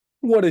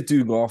What it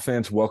do, golf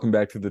fans? Welcome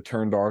back to the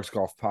Turn Dogs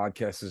Golf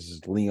Podcast. This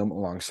is Liam.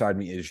 Alongside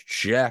me is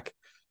Jack.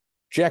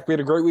 Jack, we had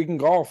a great week in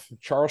golf.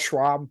 Charles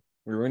Schwab.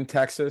 We were in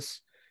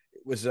Texas.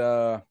 It was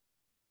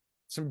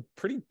some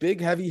pretty big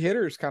heavy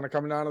hitters kind of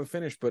coming out of the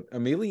finish, but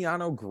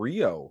Emiliano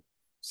Grillo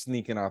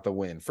sneaking out the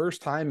win.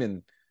 First time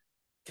in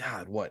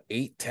God, what,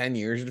 8-10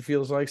 years it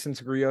feels like since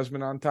Grillo's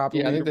been on top of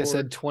Yeah, the I think they leaderboard.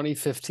 said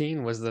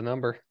 2015 was the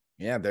number.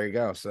 Yeah, there you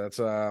go. So that's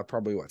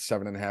probably what,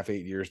 7.5,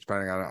 8 years,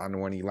 depending on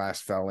when he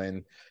last fell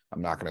in.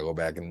 I'm not gonna go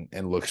back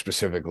and look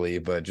specifically,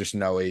 but just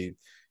know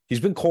he's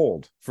been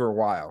cold for a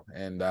while.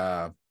 And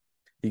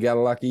he got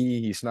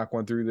lucky. He snuck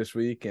one through this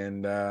week,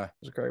 and it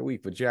was a great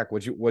week. But Jack,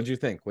 what'd you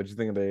think? What'd you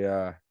think of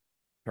the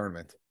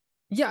tournament?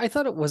 Yeah, I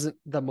thought it wasn't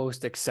the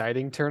most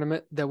exciting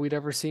tournament that we'd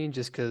ever seen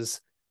just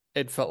because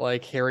it felt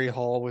like Harry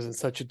Hall was in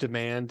such a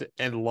demand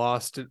and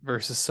lost it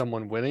versus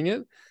someone winning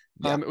it.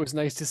 Yeah. It was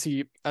nice to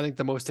see. I think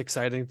the most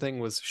exciting thing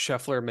was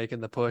Scheffler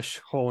making the push,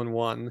 hole in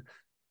one,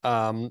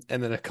 and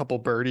then a couple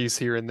birdies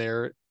here and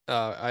there.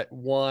 I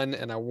won,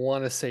 and I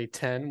want to say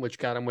 10, which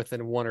got him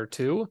within one or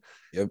two.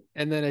 Yep.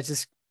 And then it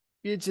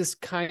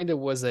just kind of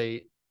was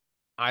I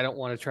don't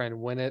want to try and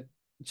win it.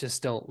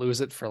 Just don't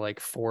lose it for like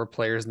four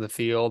players in the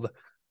field.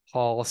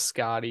 Hall,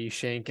 Scotty,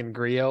 Shank, and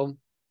Grillo.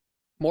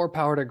 More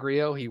power to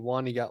Grillo. He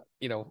won. He got,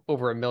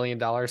 over $1 million.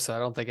 So I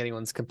don't think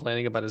anyone's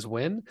complaining about his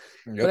win.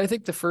 But Yep. I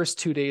think the first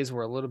 2 days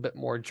were a little bit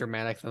more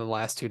dramatic than the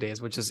last 2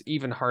 days, which is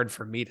even hard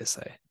for me to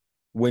say.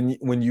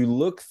 When you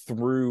look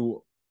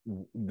through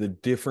the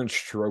different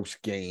strokes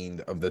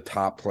gained of the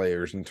top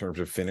players in terms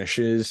of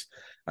finishes,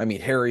 I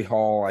mean, Harry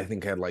Hall, I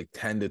think, had like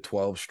 10 to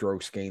 12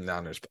 strokes gained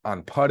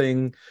on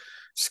putting.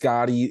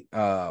 Scotty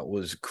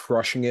was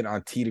crushing it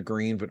on tee to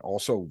green, but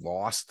also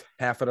lost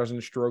half a dozen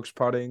strokes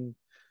putting.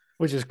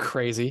 Which is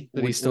crazy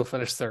that he When, still when,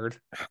 finished third.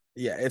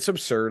 yeah, it's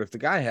absurd. If the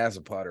guy has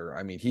a putter,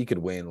 I mean, he could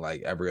win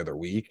like every other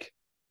week.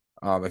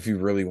 If he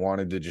really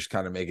wanted to just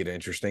kind of make it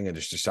interesting and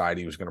just decide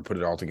he was going to put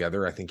it all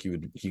together, I think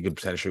he could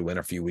potentially win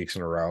a few weeks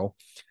in a row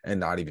and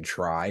not even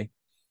try.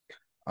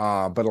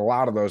 But a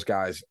lot of those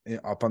guys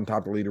up on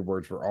top of the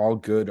leaderboards were all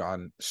good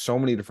on so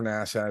many different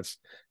assets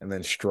and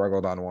then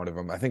struggled on one of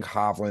them. I think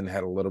Hovland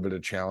had a little bit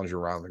of challenge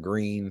around the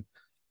green.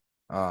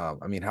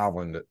 I mean,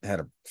 Hovland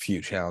had a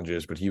few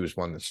challenges, but he was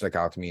one that stuck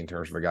out to me in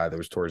terms of a guy that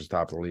was towards the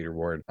top of the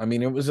leaderboard. I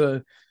mean, it was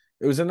a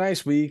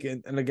nice week,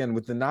 and again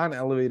with the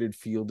non-elevated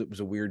field, it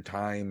was a weird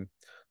time.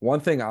 One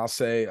thing I'll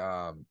say,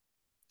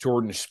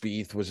 Jordan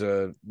Spieth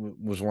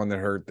was one that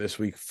hurt this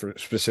week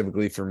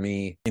specifically for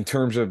me in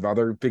terms of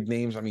other big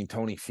names. I mean,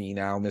 Tony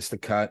Finau missed the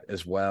cut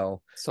as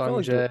well. I felt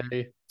like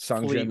Sanjay,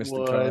 Sungjae missed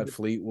the cut.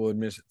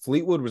 Fleetwood,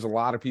 Fleetwood was a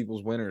lot of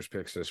people's winners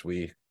picks this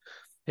week.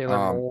 Taylor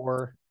Um,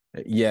 Moore,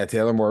 yeah,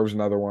 Taylor Moore was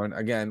another one.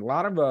 Again, a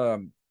lot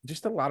of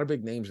just a lot of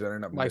big names that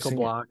ended up Michael missing it.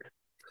 Block.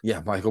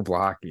 Yeah, Michael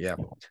Block. Yeah.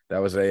 That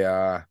was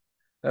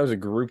a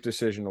group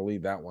decision to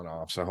lead that one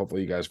off. So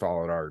hopefully you guys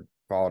followed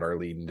our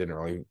lead and didn't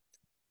really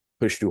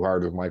push too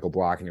hard with Michael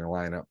Block in your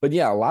lineup. But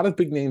yeah, a lot of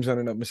big names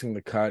ended up missing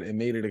the cut. It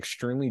made it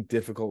extremely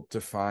difficult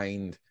to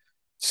find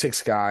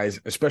six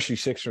guys, especially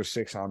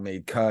 6 on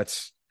made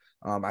cuts.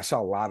 I saw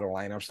a lot of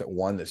lineups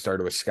that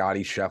started with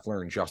Scotty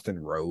Scheffler and Justin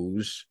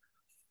Rose.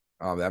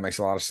 That makes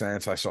a lot of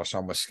sense. I saw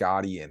some with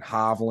Scotty and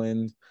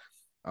Hovland.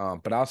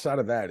 But outside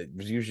of that, it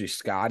was usually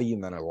Scotty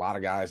and then a lot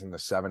of guys in the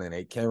 7 and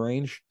 8K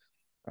range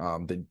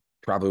that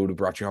probably would have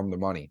brought you home the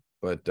money.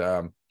 But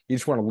you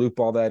just want to loop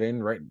all that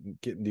in, right?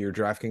 Get into your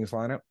DraftKings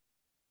lineup.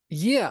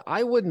 Yeah,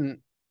 I wouldn't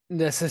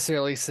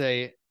necessarily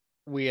say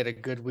we had a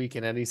good week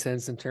in any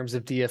sense in terms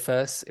of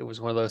DFS. It was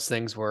one of those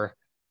things where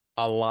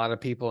a lot of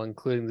people,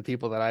 including the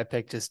people that I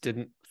picked, just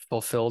didn't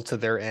fulfill to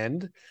their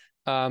end.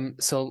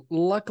 So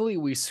luckily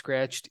we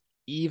scratched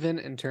even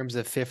in terms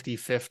of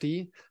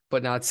 50-50,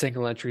 but not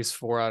single entries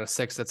 4 out of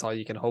 6. That's all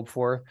you can hope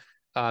for.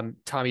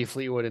 Tommy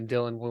Fleetwood and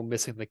Dylan Wu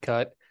missing the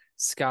cut.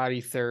 Scotty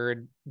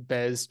third,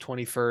 Bez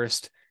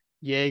 21st,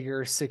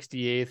 Jaeger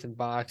 68th, and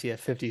Bhatti at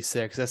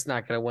 56. That's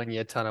not going to win you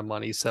a ton of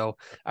money. So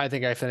I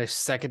think I finished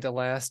second to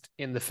last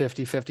in the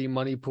 50-50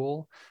 money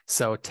pool.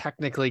 So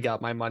technically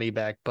got my money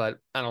back, but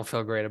I don't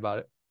feel great about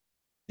it.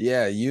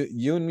 Yeah,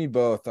 you and me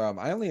both.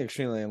 I only had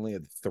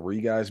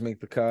 3 guys make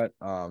the cut.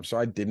 So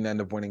I didn't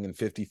end up winning in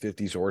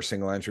 50-50s or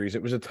single entries.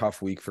 It was a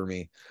tough week for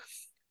me.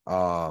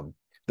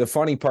 The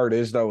funny part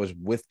is though, is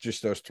with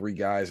just those 3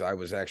 guys, I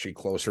was actually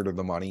closer to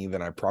the money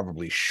than I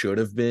probably should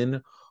have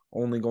been,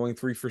 only going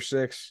 3 for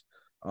 6.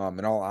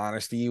 In all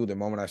honesty, the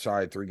moment I saw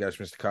I had 3 guys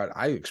miss the cut,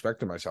 I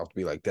expected myself to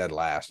be like dead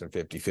last in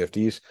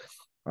 50-50s.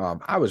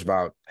 I was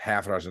about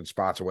half a dozen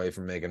spots away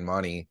from making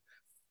money.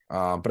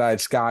 But I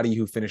had Scotty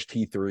who finished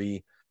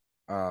T3,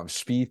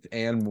 Spieth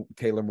and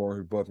Taylor Moore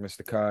who both missed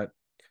the cut.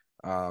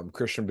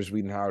 Christian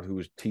Bezuidenhout who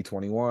was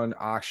T21,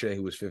 Akshay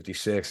who was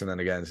 56, and then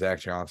again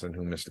Zach Johnson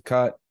who missed the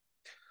cut.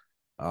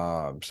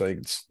 So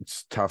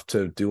it's tough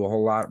to do a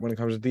whole lot when it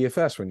comes to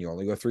DFS when you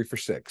only go 3 for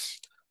 6.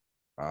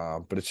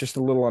 But it's just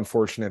a little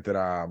unfortunate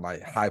that my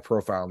high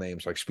profile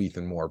names like Spieth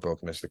and Moore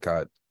both missed the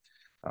cut.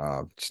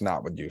 It's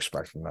not what you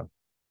expect from them.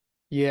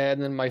 Yeah,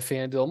 and then my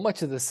FanDuel,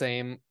 much of the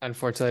same.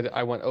 Unfortunately,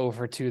 I went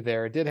over 2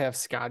 there. I did have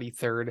Scotty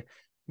third.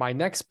 My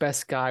next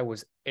best guy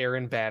was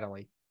Aaron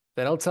Baddeley.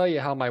 That'll tell you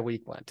how my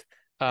week went.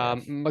 Yeah.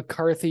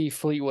 McCarthy,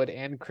 Fleetwood,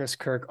 and Chris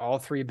Kirk, all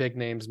 3 big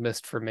names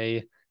missed for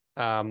me.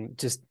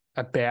 Just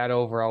a bad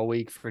overall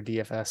week for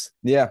DFS.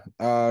 Yeah.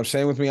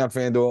 Same with me on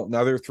FanDuel.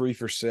 Another 3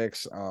 for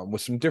 6,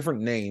 with some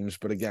different names,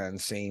 but again,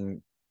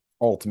 same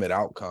ultimate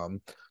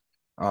outcome.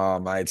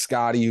 I had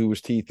Scotty, who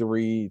was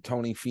T3,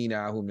 Tony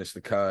Finau, who missed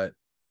the cut,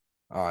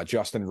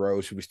 Justin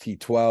Rose, who was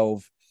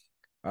T12,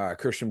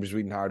 Christian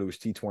Bezuidenhout, who was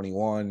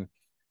T21,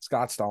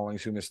 Scott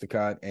Stallings, who missed the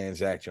cut, and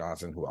Zach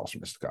Johnson, who also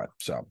missed the cut.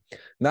 So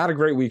not a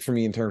great week for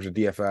me in terms of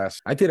DFS.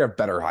 I did have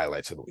better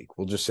highlights of the week.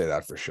 We'll just say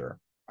that for sure.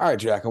 All right,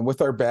 Jack, and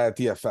with our bad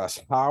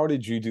DFS, how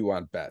did you do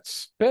on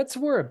bets? Bets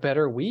were a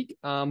better week,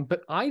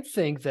 but I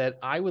think that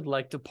I would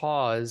like to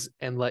pause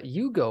and let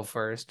you go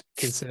first,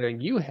 considering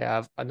you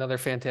have another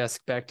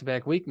fantastic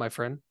back-to-back week, my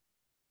friend.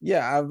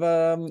 Yeah, I've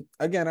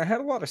again, I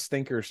had a lot of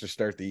stinkers to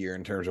start the year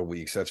in terms of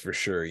weeks, that's for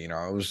sure. It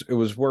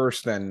was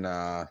worse than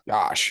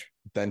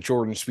than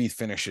Jordan Spieth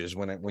finishes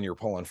when you're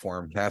pulling for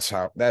him. That's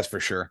for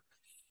sure.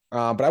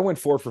 But I went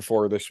 4 for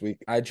 4 this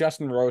week. I had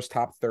Justin Rose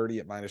top 30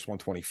 at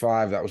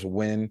 -125. That was a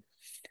win.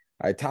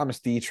 I had Thomas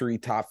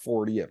Dietrich top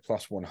 40 at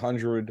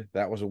 +100.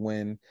 That was a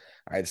win.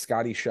 I had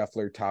Scotty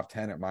Scheffler top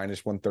 10 at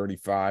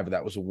 -135.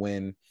 That was a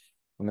win.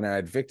 And then I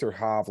had Victor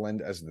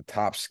Hovland as the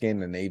top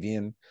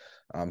Scandinavian.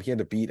 He had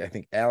to beat, I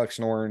think, Alex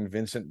Noren,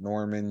 Vincent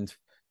Normand,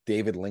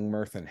 David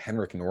Lingmerth, and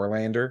Henrik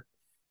Norlander.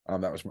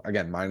 That was,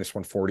 again,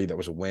 -140. That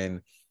was a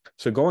win.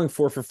 So going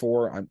 4 for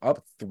 4, I'm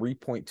up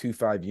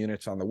 3.25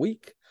 units on the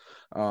week,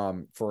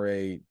 for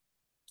a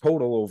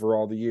total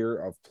overall the year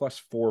of plus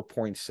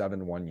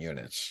 4.71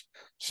 units.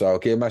 So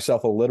gave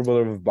myself a little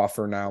bit of a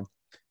buffer now,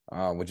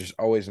 which is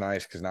always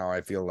nice because now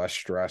I feel less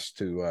stressed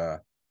to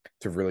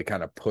really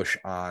kind of push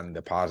on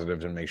the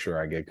positives and make sure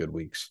I get good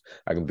weeks.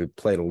 I can be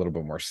played a little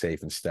bit more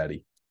safe and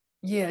steady.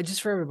 Yeah,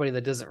 just for everybody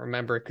that doesn't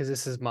remember, because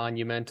this is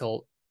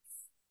monumental.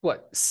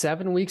 What,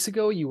 7 weeks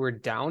ago you were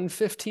down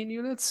 15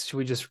 units? Should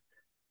we just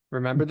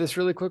remember this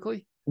really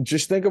quickly?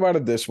 Just think about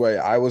it this way.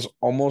 I was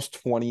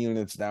almost 20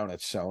 units down at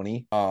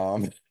Sony.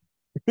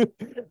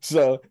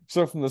 So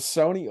from the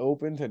Sony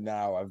Open to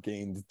now, I've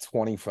gained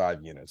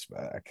 25 units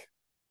back.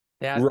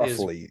 That is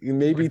Roughly,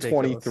 maybe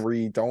ridiculous.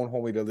 23. Don't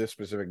hold me to this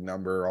specific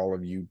number. All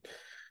of you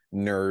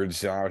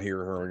nerds out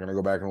here who are going to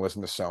go back and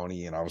listen to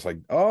Sony. And I was like,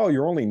 oh,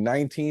 you're only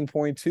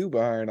 19.2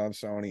 behind on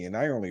Sony. And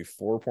now you're only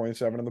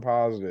 4.7 in the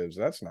positives.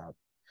 That's not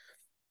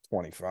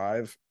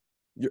 25.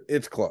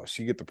 It's close.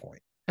 You get the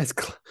point. It's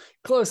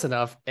close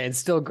enough and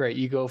still great.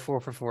 You go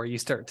 4 for 4. You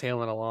start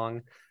tailing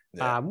along.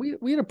 Yeah.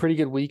 We had a pretty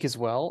good week as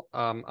well.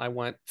 I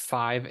went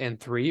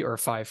 5-3 or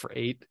 5 for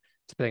 8,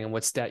 depending on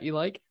what stat you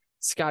like.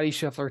 Scotty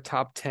Scheffler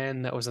top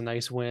 10. That was a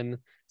nice win.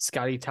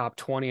 Scotty top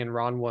 20 and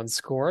Ron 1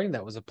 scoring.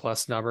 That was a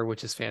plus number,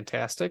 which is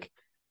fantastic.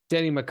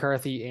 Danny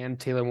McCarthy and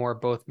Taylor Moore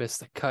both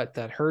missed the cut.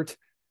 That hurt.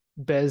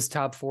 Bez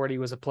top 40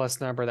 was a plus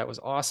number. That was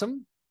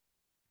awesome.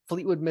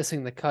 Fleetwood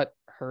missing the cut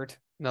hurt.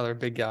 Another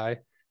big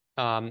guy.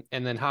 And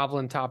then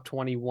Hovland top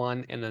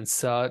 21 and then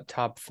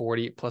top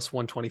 40 plus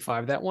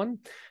 125 that one.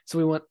 So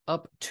we went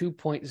up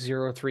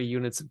 2.03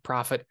 units in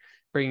profit,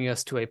 bringing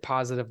us to a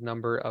positive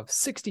number of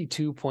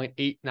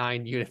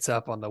 62.89 units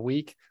up on the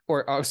week,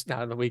 or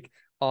not on the week,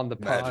 on the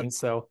pod.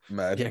 So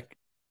Imagine. yeah,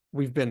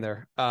 we've been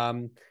there.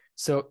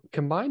 So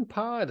combined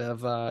pod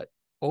of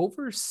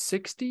over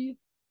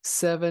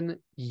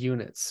 67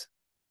 units.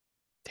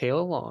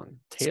 Tail along.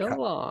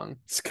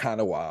 It's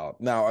kind of wild.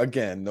 Now,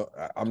 again,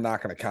 I'm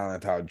not going to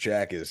comment how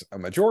Jack is a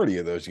majority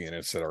of those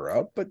units that are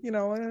up, but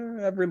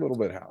every little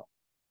bit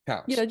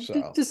counts. Yeah,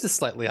 So just a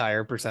slightly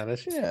higher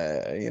percentage.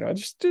 yeah,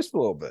 just a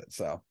little bit.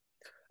 So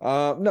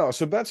no,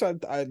 so bets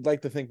I'd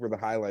like to think were the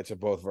highlights of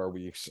both of our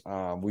weeks.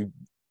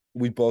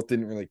 We both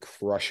didn't really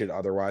crush it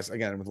otherwise.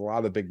 Again, with a lot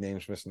of the big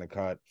names missing the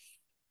cut.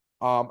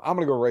 I'm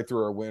gonna go right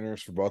through our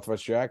winners for both of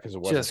us, Jack, because it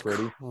wasn't Just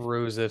pretty.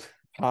 cruise it.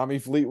 Tommy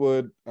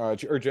Fleetwood, or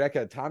Jack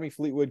had Tommy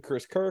Fleetwood,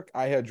 Chris Kirk.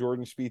 I had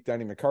Jordan Spieth,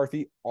 Danny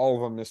McCarthy. All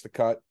of them missed the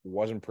cut.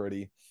 Wasn't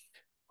pretty.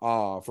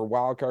 For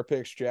wildcard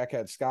picks, Jack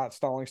had Scott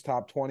Stallings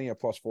top 20 at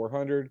plus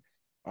 400.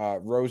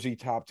 Rosie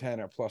top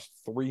 10 at plus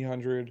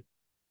 300.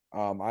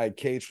 I had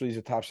Cage Lee's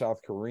a top South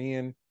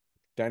Korean.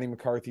 Danny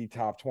McCarthy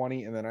top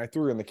 20. And then I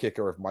threw in the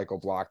kicker of Michael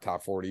Block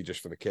top 40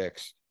 just for the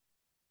kicks.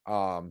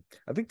 I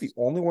think the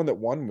only one that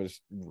won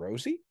was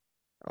Rosie.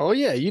 Oh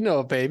yeah,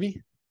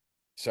 baby.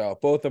 So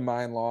both of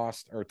mine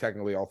lost, or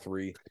technically all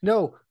three.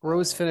 No,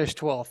 Rose finished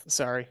 12th.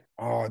 Sorry.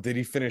 Oh, did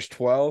he finish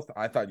 12th?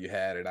 I thought you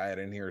had it. I had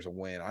it in here as a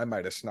win. I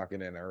might have snuck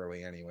it in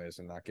early anyways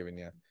and not giving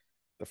you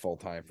the full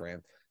time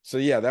frame. So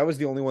yeah, that was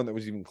the only one that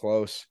was even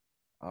close.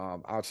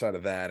 Outside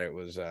of that, it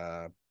was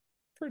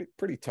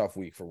pretty tough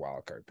week for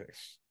wildcard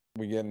picks.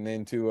 We getting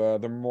into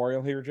the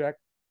Memorial here, Jack?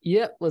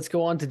 Yep, let's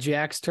go on to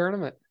Jack's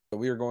tournament. So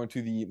we are going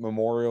to the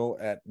Memorial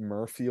at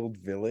Murfield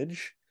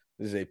Village.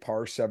 This is a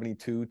par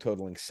 72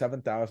 totaling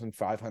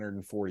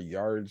 7,540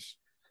 yards.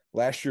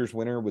 Last year's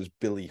winner was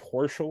Billy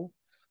Horschel.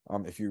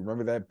 If you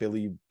remember that,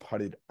 Billy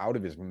putted out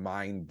of his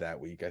mind that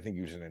week. I think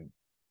he was in.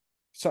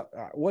 So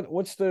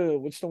what's the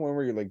one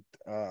where you're like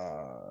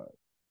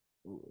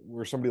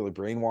where somebody like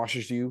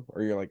brainwashes you,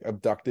 or you're like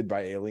abducted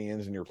by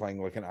aliens and you're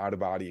playing like an out of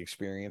body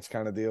experience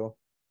kind of deal?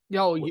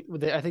 Yo,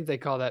 I think they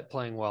call that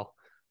playing well.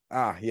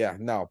 Yeah,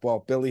 no.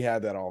 Well, Billy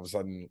had that all of a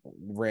sudden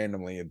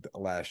randomly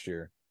last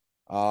year.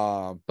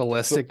 So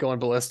Ballistic, going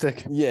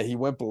ballistic. yeah, he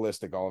went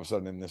ballistic all of a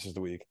sudden, and this is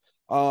the week.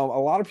 A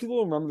lot of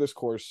people remember this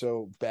course.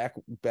 So back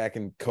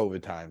in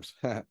COVID times,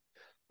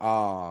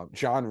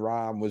 John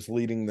Rahm was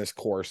leading this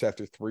course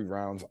after 3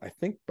 rounds, I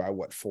think by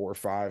what, 4,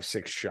 5,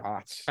 6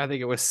 shots. I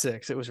think it was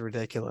 6. It was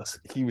ridiculous.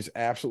 He was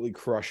absolutely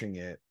crushing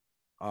it.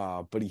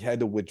 But he had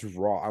to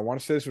withdraw. I want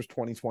to say this was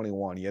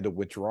 2021. He had to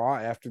withdraw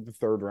after the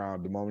 3rd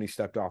round, the moment he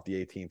stepped off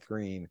the 18th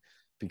green,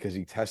 because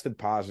he tested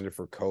positive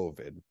for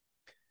COVID.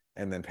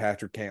 And then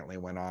Patrick Cantlay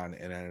went on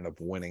and ended up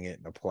winning it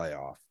in a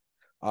playoff.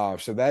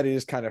 So that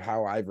is kind of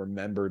how I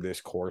remember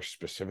this course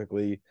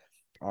specifically.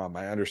 I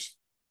understand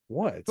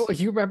what. Well,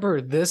 you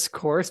remember this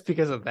course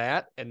because of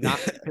that and not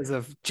because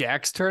of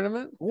Jack's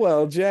tournament?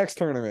 Well, Jack's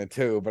tournament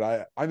too,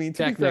 but I mean,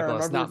 to be Jack fair, I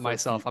Nicklaus, remember not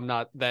myself. I'm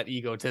not that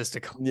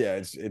egotistical. Yeah,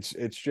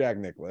 it's Jack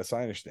Nicklaus.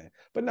 I understand,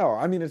 but no,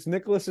 I mean it's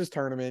Nicklaus's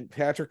tournament.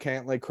 Patrick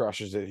Cantlay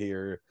crushes it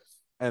here,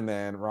 and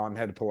then Ron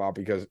had to pull out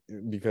because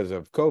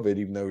of COVID,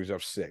 even though he was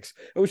up 6.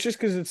 It was just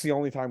because it's the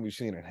only time we've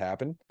seen it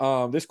happen.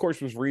 This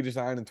course was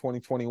redesigned in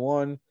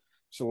 2021,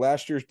 so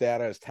last year's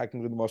data is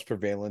technically the most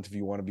prevalent if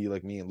you want to be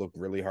like me and look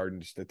really hard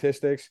into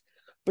statistics.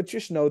 But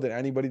just know that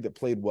anybody that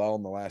played well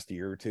in the last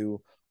year or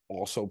two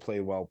also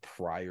played well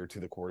prior to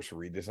the course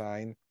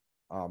redesign.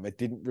 It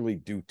didn't really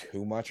do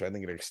too much. I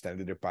think it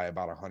extended it by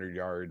about 100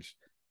 yards.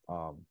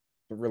 But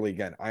really,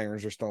 again,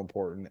 irons are still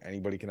important.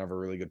 Anybody can have a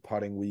really good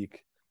putting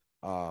week.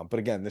 But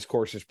again, this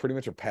course is pretty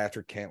much a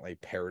Patrick Cantlay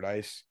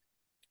paradise.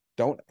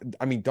 Don't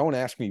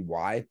ask me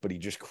why, but he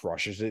just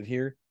crushes it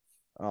here.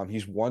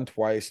 He's won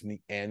twice and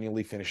he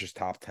annually finishes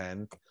top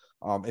 10.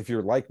 If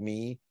you're like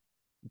me,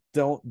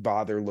 don't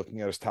bother looking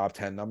at his top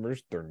 10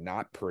 numbers. They're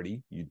not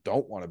pretty. You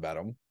don't want to bet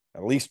them.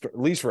 At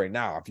least right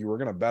now. If you were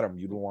going to bet them,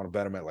 you don't want to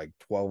bet them at like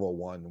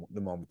 12:01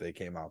 the moment they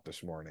came out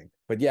this morning.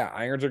 But yeah,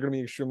 irons are going to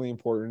be extremely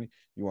important.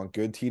 You want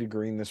good tee to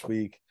green this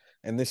week.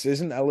 And this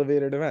is an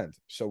elevated event.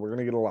 So we're going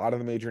to get a lot of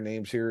the major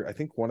names here. I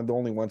think one of the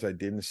only ones I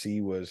didn't see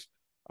was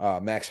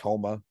Max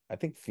Homa. I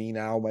think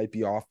Finau might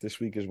be off this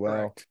week as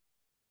well.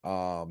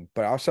 Correct.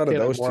 But outside of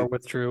those Moore two,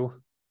 withdrew.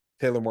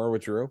 Taylor Moore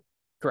withdrew.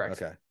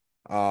 Correct. Okay.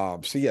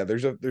 So yeah,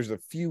 there's a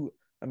few.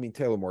 I mean,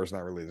 Taylor Moore is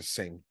not really the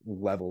same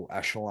level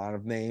echelon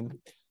of name,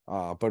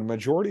 but a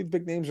majority of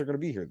big names are going to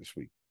be here this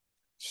week.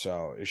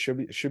 So it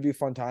should be a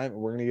fun time, and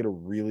we're going to get a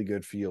really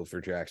good field for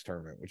Jack's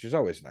tournament, which is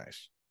always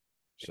nice.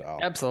 So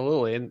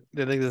Absolutely, and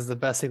I think this is the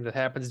best thing that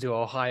happens to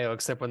Ohio,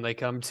 except when they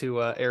come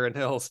to Erin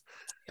Hills.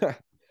 there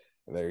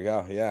you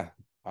go. Yeah.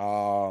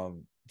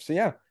 So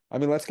yeah, I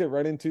mean, let's get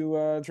right into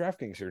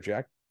DraftKings here,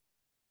 Jack.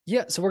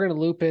 Yeah, so we're going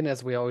to loop in,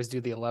 as we always do,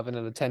 the 11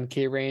 and the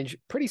 10K range.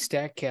 Pretty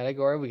stacked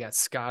category. We got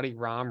Scotty,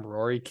 Rahm,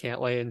 Rory,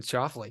 Cantlay, and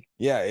Schauffele.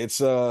 Yeah,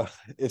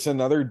 it's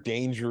another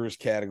dangerous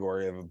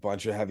category of a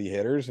bunch of heavy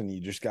hitters, and you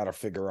just got to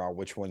figure out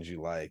which ones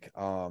you like.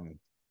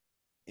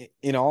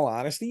 In all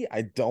honesty,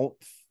 I don't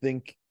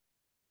think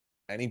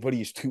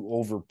anybody is too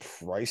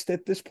overpriced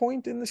at this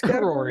point in this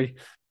category. Rory.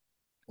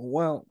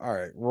 Well, all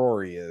right,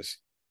 Rory is.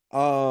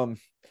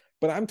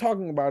 But I'm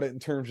talking about it in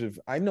terms of,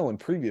 I know in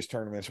previous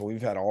tournaments when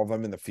we've had all of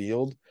them in the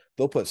field,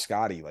 they'll put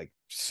Scotty like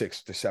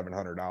 $600 to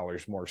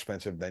 $700 more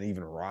expensive than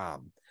even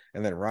Rahm.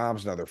 And then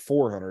Rahm's another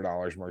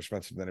 $400 more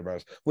expensive than anybody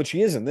else, which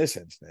he is in this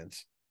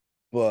instance.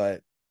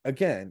 But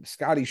again,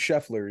 Scotty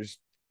Scheffler's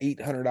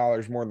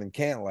 $800 more than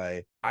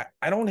Cantlay.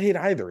 I don't hate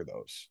either of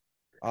those.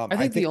 I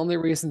think the only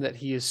reason that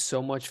he is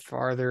so much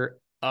farther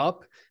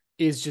up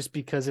is just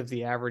because of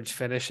the average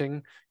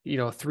finishing,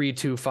 3,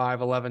 2,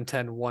 5, 11,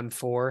 10, 1,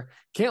 4.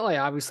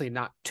 Cantlay obviously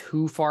not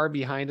too far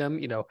behind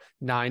him,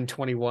 9,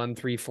 21,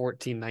 3,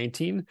 14,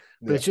 19,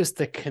 but it's just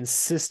the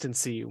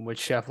consistency in which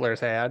Scheffler's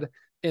had.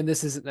 And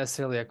this isn't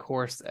necessarily a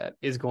course that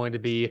is going to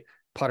be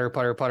putter,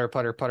 putter, putter,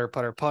 putter, putter,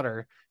 putter,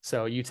 putter.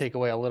 So you take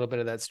away a little bit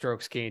of that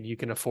strokes gain, you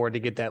can afford to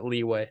get that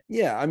leeway.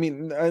 Yeah, I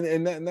mean,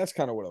 and that's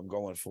kind of what I'm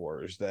going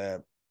for, is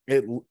that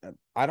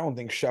I don't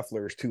think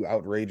Scheffler is too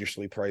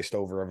outrageously priced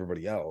over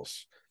everybody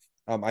else.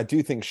 I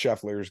do think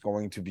Scheffler is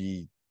going to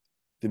be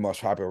the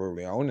most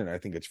popularly owned, and I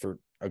think it's for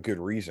a good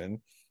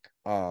reason.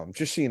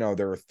 Just so you know,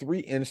 there are 3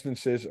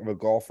 instances of a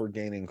golfer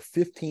gaining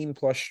 15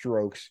 plus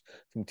strokes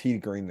from tee to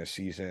green this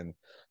season.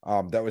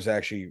 That was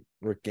actually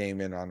Rick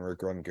Gaiman on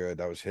Rick Run Good.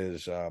 That was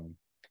his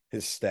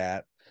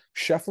stat.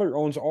 Scheffler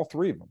owns all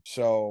 3 of them.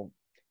 So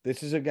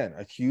this is, again,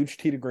 a huge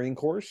tee to green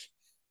course.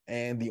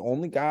 And the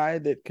only guy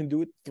that can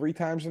do it 3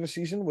 times in a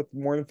season with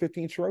more than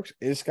 15 strokes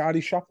is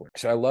Scotty Scheffler.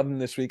 So I love him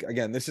this week.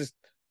 Again, this is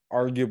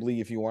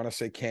arguably, if you want to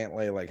say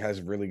Cantlay like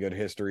has really good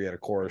history at a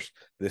course,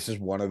 this is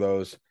one of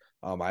those.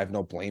 I have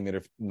no blame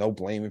if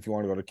you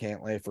want to go to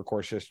Cantlay for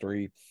course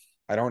history.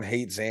 I don't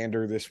hate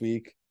Xander this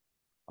week.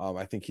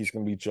 I think he's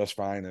going to be just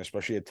fine, and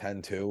especially at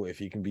 10-2, if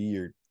he can be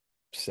your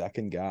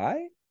second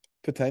guy.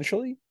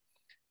 potentially.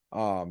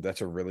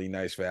 That's a really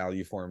nice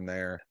value for him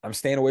there. I'm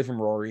staying away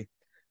from Rory.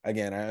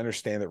 Again, I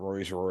understand that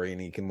Rory's Rory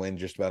and he can win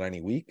just about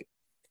any week,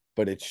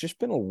 but it's just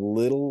been a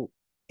little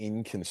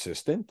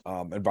inconsistent.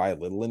 And by a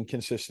little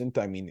inconsistent,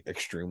 I mean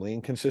extremely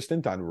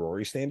inconsistent on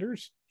Rory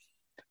standards.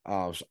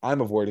 So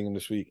I'm avoiding him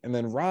this week. And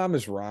then Rom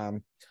is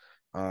Rom.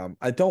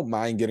 I don't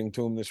mind getting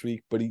to him this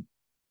week, but he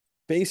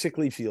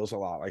basically feels a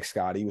lot like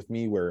Scotty with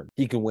me, where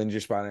he can win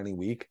just about any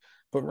week.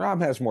 But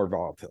Rom has more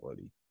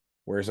volatility.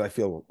 Whereas I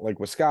feel like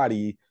with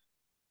Scotty,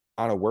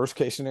 on a worst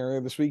case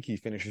scenario this week, he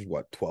finishes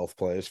what, 12th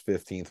place,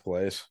 15th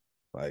place.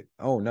 Like,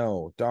 oh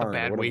no, A darn.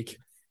 bad What week.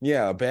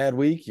 yeah, a bad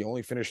week. You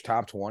only finished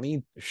top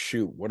 20.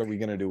 Shoot, what are we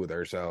gonna do with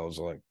ourselves?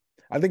 Like,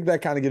 I think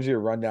that kind of gives you a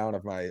rundown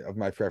of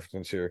my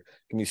preference here.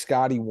 Give me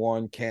Scotty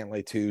 1,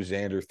 Cantlay 2,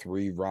 Xander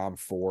 3, Rom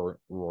 4,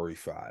 Rory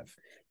 5.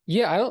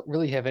 Yeah, I don't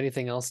really have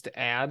anything else to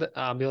add. The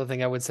other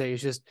thing I would say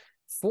is just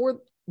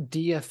for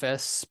DFS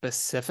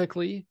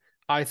specifically,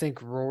 I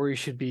think Rory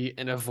should be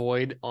an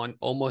avoid on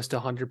almost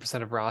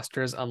 100% of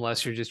rosters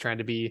unless you're just trying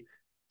to be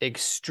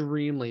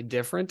extremely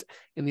different.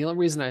 And the only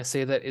reason I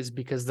say that is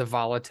because the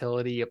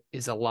volatility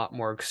is a lot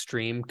more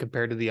extreme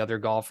compared to the other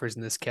golfers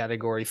in this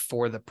category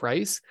for the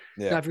price.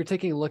 Now, Yeah. if you're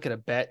taking a look at a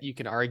bet, you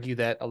can argue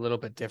that a little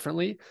bit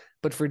differently.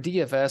 But for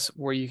DFS,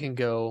 where you can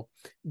go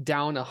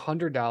down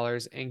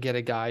 $100 and get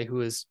a guy who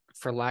is,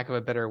 for lack of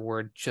a better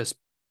word, just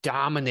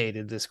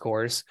dominated this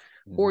course,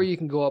 or Mhm. you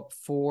can go up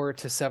 $400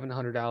 to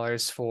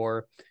 $700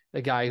 for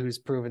a guy who's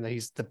proven that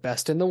he's the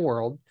best in the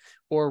world,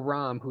 or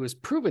Rom, who has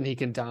proven he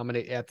can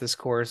dominate at this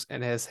course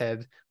and has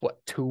had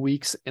 2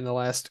 weeks in the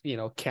last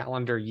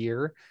calendar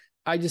year.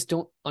 I just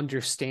don't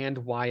understand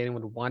why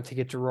anyone would want to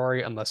get to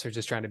Rory unless they're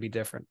just trying to be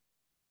different.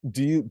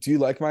 Do you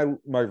like my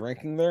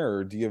ranking there,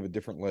 or do you have a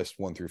different list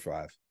 1 through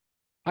 5?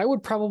 I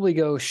would probably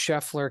go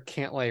Scheffler,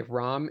 Cantlay,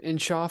 Rom, and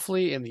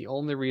Shoffley. And the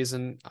only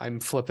reason I'm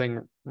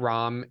flipping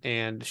Rom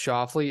and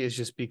Shoffley is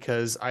just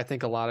because I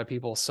think a lot of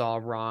people saw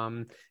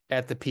Rom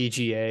at the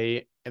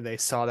PGA and they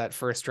saw that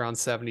first round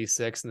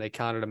 76 and they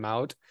counted him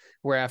out.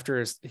 Where after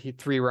his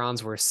 3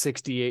 rounds were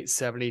 68,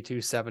 72,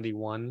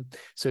 71.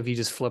 So if you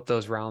just flip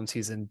those rounds,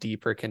 he's in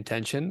deeper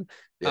contention.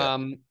 Yeah.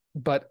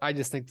 But I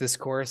just think this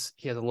course,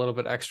 he has a little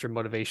bit extra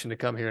motivation to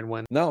come here and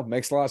win. No,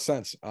 makes a lot of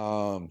sense.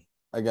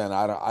 Again,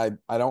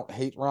 I don't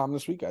hate Rom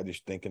this week. I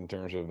just think in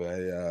terms of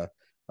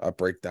a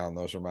breakdown,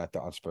 those are my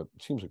thoughts. But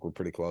it seems like we're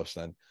pretty close.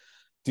 Then,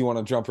 do you want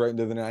to jump right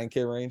into the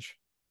 9K range?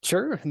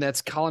 Sure. And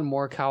that's Colin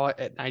Morikawa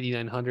at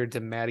 9,900 to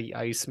Matty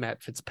Ice,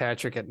 Matt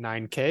Fitzpatrick at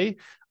 9K.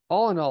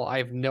 All in all, I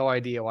have no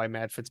idea why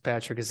Matt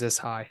Fitzpatrick is this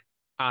high,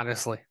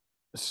 honestly.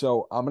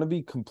 So I'm gonna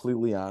be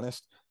completely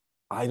honest.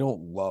 I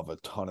don't love a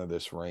ton of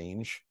this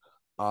range.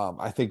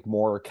 I think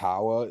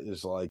Morikawa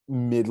is like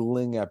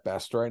middling at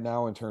best right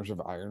now in terms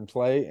of iron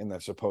play, and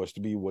that's supposed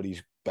to be what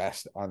he's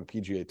best on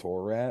PGA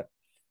Tour at.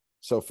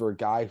 So for a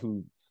guy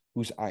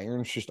whose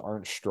irons just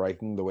aren't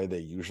striking the way they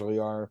usually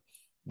are,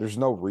 there's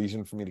no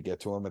reason for me to get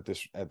to him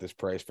at this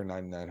price for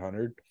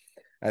 9,900.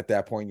 At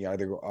that point, you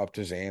either go up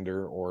to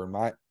Xander or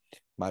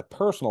my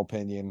personal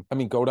opinion, I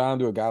mean, go down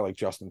to a guy like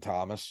Justin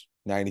Thomas,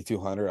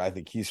 9,200. I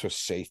think he's a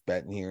safe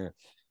bet in here.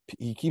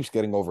 He keeps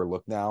getting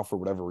overlooked now for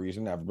whatever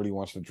reason. Everybody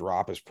wants to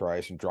drop his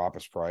price and drop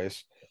his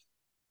price.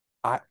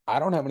 I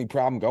don't have any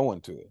problem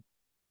going to it.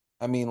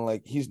 I mean,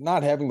 like, he's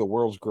not having the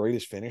world's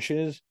greatest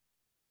finishes,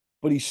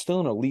 but he's still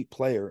an elite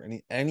player.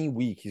 And any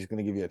week he's going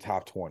to give you a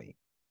top 20.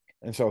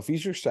 And so if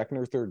he's your second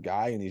or third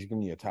guy and he's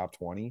giving you a top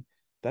 20,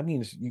 that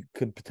means you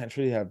could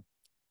potentially have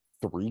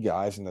 3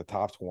 guys in the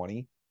top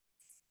 20.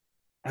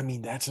 I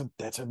mean, that's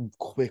a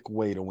quick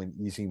way to win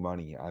easy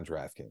money on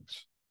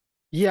DraftKings.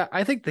 Yeah,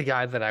 I think the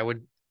guy that I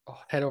would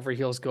head over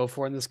heels go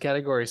for in this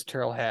category is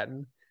Terrell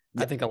Hatton.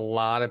 I Yeah, think a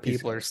lot of he's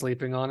people are good.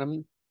 sleeping on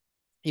him.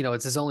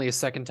 It's his only his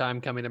second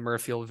time coming to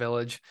Murfield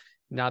Village.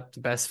 Not the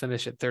best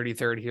finish at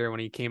 33rd here when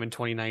he came in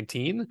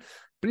 2019,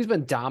 but he's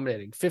been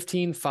dominating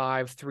 15,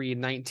 5, 3,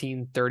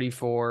 19,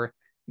 34,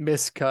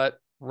 miscut,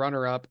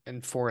 runner up,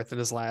 and fourth in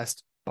his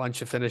last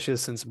bunch of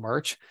finishes since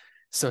March.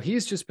 So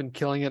he's just been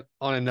killing it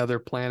on another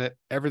planet.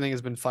 Everything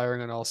has been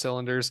firing on all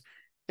cylinders.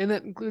 And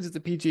that includes the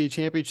PGA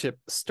Championship,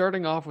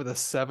 starting off with a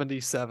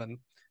 77.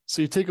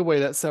 So you take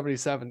away that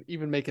 77,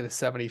 even make it a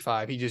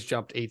 75. He just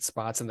jumped 8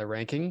 spots in the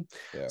ranking.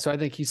 Yeah. So I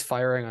think he's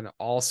firing on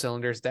all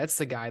cylinders. That's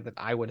the guy that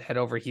I would head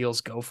over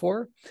heels go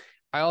for.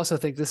 I also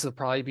think this will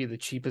probably be the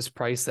cheapest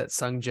price that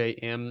Sung J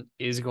M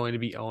is going to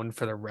be owned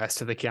for the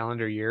rest of the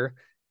calendar year.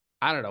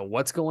 I don't know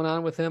what's going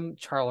on with him.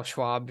 Charles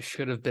Schwab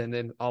should have been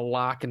in a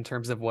lock in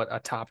terms of what a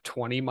top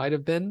 20 might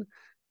have been.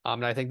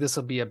 And I think this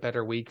will be a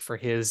better week for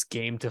his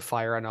game to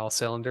fire on all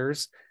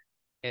cylinders.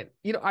 And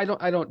I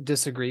don't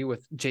disagree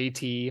with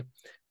JT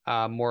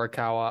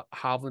Morikawa.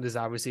 Hovland is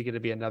obviously going to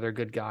be another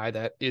good guy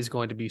that is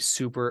going to be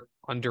super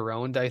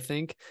underowned, I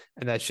think.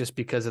 And that's just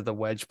because of the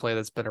wedge play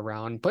that's been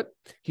around. But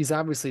he's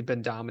obviously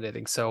been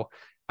dominating. So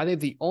I think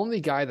the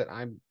only guy that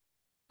I'm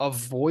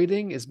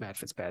avoiding is Matt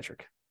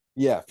Fitzpatrick.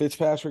 Yeah,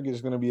 Fitzpatrick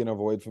is going to be an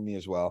avoid for me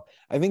as well.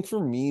 I think for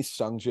me,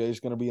 Sungjae is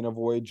going to be an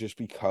avoid just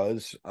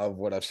because of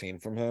what I've seen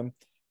from him.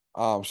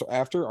 So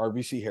after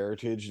RBC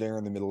Heritage there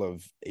in the middle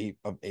of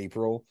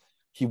April,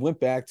 he went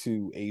back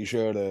to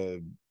Asia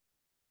to,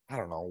 I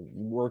don't know,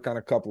 work on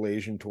a couple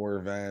Asian tour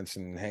events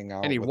and hang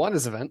And out he with. won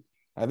his event.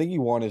 I think he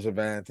won his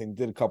event and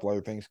did a couple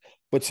other things.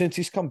 But since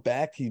he's come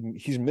back,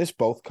 he's missed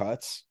both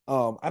cuts.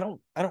 I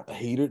don't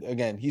hate it.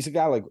 Again, he's a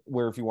guy like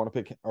where if you want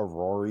to pick a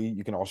Rory,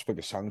 you can also pick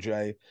a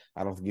Sungjae.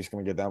 I don't think he's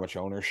going to get that much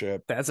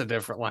ownership. That's a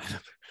different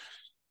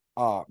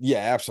lineup. Yeah,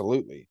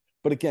 absolutely.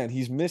 But again,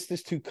 he's missed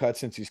his two cuts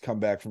since he's come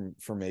back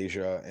from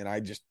Asia, and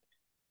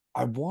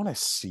I want to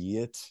see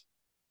it.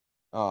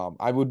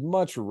 I would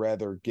much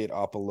rather get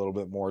up a little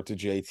bit more to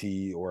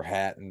JT or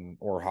Hatton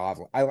or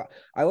Hovland.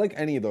 I like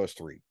any of those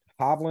three: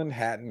 Hovland,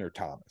 Hatton, or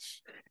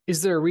Thomas.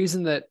 Is there a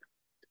reason that,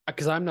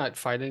 because I'm not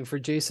fighting for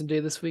Jason Day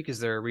this week, is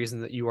there a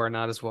reason that you are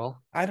not as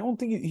well? I don't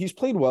think he's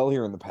played well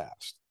here in the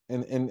past,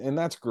 and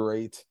that's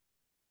great.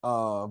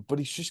 But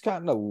he's just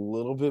gotten a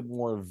little bit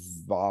more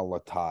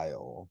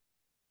volatile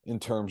in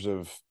terms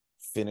of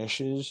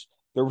finishes.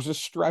 There was a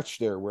stretch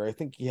there where I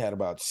think he had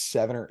about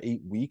 7 or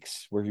 8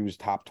 weeks where he was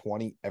top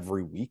 20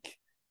 every week,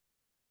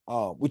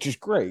 which is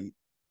great.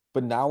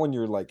 But now when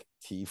you're like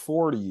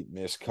T40,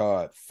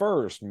 miscut,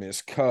 first,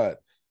 miscut,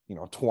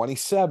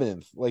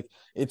 27th, like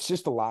it's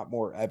just a lot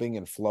more ebbing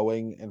and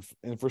flowing.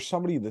 And for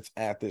somebody that's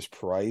at this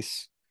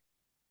price,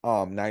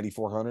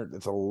 9,400,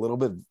 it's a little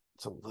bit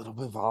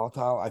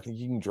volatile. I think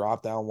you can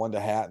drop down one to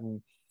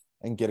Hatton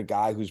and get a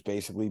guy who's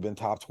basically been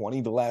top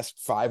 20 the last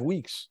 5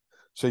 weeks.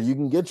 So you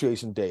can get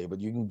Jason Day, but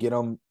you can get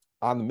him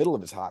on the middle of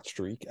his hot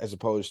streak as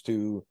opposed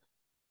to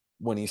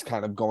when he's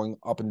kind of going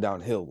up and down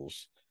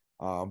hills.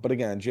 But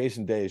again,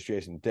 Jason Day is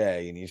Jason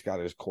Day, and he's got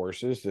his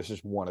courses. This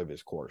is one of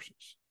his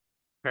courses.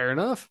 Fair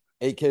enough.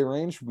 8K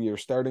range, we are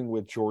starting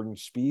with Jordan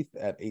Spieth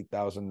at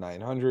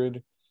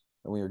 8,900,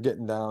 and we are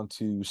getting down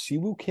to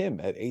Siwoo Kim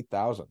at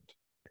 8,000.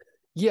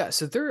 Yeah,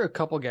 so there are a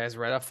couple guys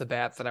right off the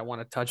bat that I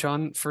want to touch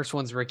on. First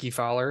one's Ricky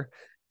Fowler.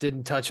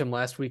 Didn't touch him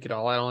last week at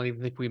all. I don't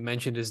even think we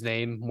mentioned his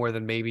name more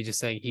than maybe just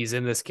saying he's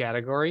in this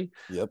category.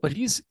 Yep. But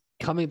he's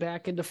coming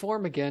back into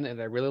form again,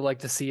 and I really like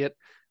to see it.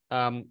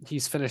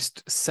 He's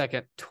finished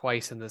second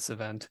twice in this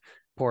event.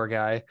 Poor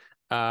guy.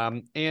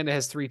 And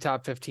has 3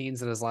 top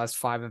 15s in his last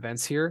 5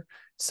 events here.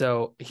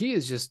 So he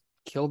is just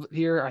killed it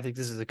here. I think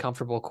this is a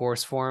comfortable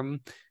course for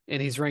him.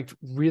 And he's ranked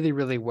really,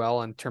 really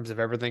well in terms of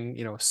everything,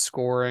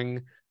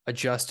 scoring,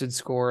 adjusted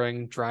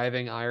scoring,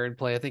 driving, iron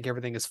play. I think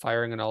everything is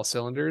firing on all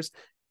cylinders.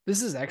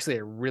 This is actually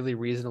a really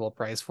reasonable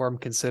price for him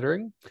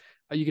considering.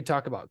 You could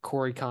talk about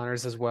Corey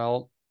Connors as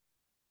well.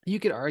 You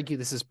could argue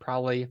this is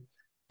probably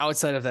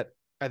outside of that.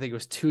 I think it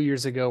was 2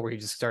 years ago where he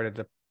just started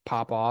to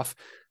pop off,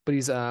 but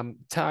he's tie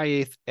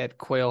 8th at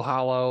Quail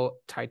Hollow,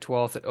 tie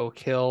 12th at Oak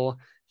Hill.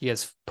 He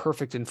has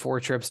perfect in 4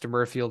 trips to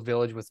Murfield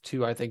Village with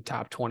 2, I think,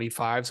 top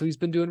 25. So he's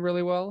been doing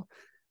really well.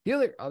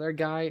 The other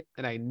guy,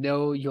 and I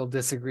know you'll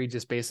disagree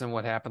just based on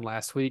what happened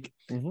last week,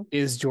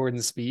 is Jordan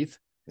Spieth.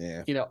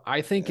 Yeah.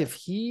 I think if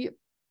he,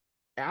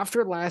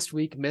 after last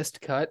week, missed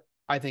cut,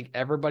 I think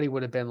everybody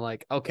would have been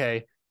like,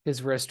 okay,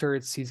 his wrist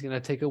hurts. He's going to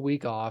take a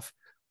week off.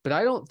 But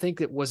I don't think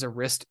it was a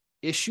wrist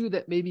issue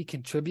that maybe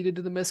contributed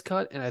to the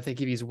miscut. And I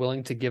think if he's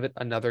willing to give it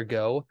another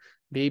go,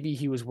 maybe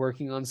he was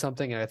working on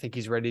something. And I think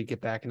he's ready to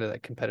get back into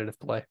that competitive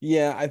play.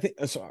 Yeah, I think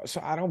so.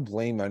 So I don't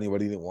blame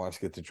anybody that wants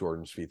to get to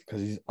Jordan Spieth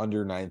because he's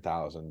under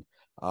 9,000.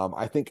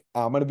 I think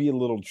I'm gonna be a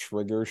little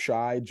trigger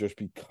shy just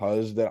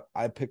because that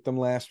I picked him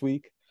last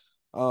week.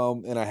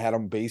 And I had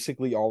him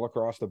basically all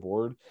across the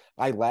board.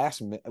 I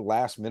last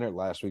minute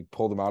last week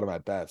pulled him out of my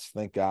bets.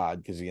 Thank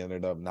God, because he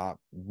ended up not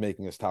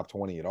making his top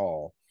 20 at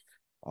all.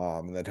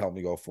 And that helped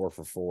me go 4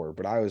 for 4.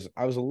 But I was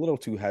a little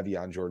too heavy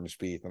on Jordan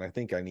Spieth, and I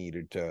think I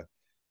need to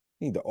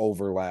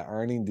overlap,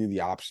 or I need to do the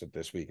opposite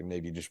this week and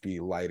maybe just be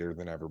lighter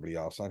than everybody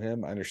else on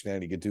him. I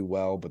understand he could do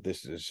well, but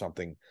this is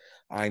something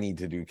I need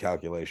to do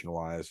calculation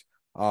wise.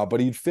 But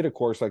he'd fit a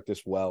course like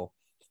this well.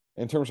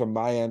 In terms of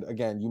my end,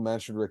 again, you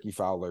mentioned Ricky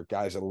Fowler,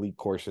 guys, elite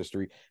course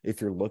history. If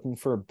you're looking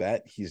for a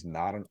bet, he's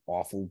not an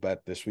awful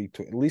bet this week.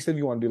 At least if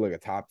you want to do like a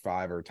top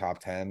 5 or a top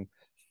 10.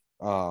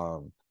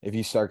 If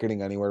you start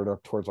getting anywhere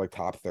towards like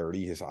top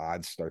 30, his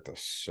odds start to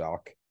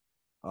suck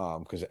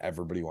because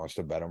everybody wants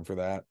to bet him for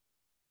that.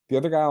 The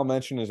other guy I'll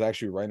mention is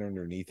actually right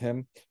underneath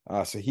him.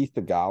 Sahith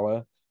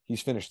Theegala.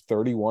 He's finished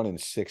 31 and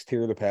 6th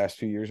here the past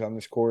 2 years on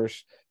this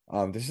course.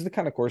 This is the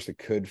kind of course that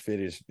could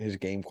fit his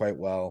game quite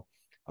well.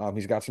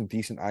 He's got some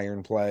decent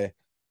iron play.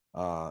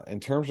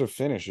 In terms of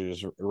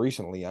finishes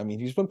recently, I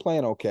mean, he's been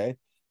playing okay.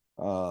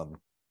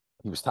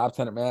 He was top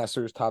 10 at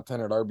Masters, top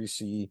 10 at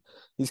RBC.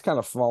 He's kind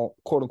of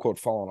quote unquote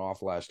fallen off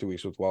the last 2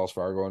 weeks with Wells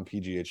Fargo and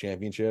PGA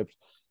Championships,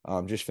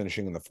 just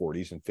finishing in the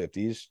 40s and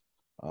 50s.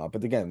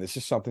 But again, this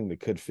is something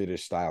that could fit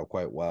his style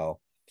quite well.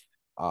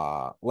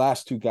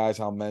 Last 2 guys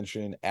I'll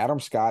mention,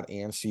 Adam Scott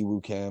and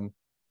Siwoo Kim.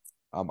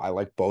 I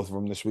like both of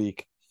them this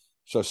week.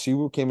 So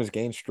Siwoo Kim has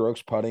gained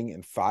strokes putting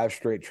in 5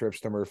 straight trips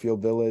to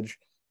Murfield Village,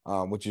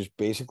 which has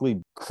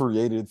basically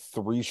created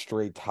 3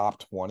 straight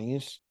top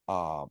 20s.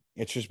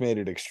 It's just made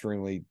it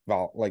extremely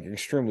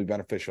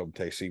beneficial to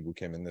take Siwoo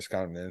Kim in this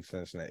kind of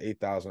instance, and at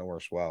 8,000 it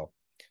works well.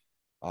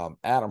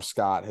 Adam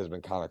Scott has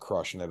been kind of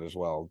crushing it as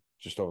well,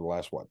 just over the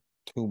last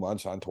 2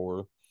 months on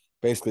tour,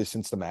 basically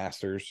since the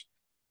Masters.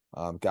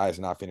 Guy's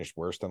not finished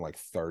worse than like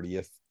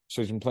 30th,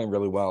 so he's been playing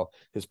really well.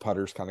 His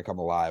putter's kind of come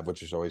alive,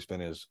 which has always been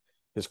his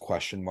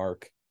question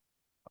mark.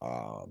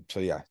 So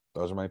yeah,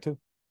 those are my two.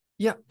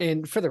 Yeah,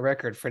 and for the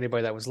record, for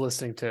anybody that was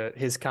listening to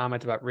his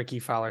comment about Ricky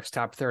Fowler's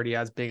top 30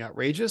 odds being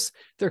outrageous,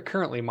 they're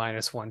currently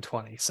minus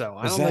 120. So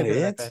I Is don't that think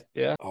they're that it? bad.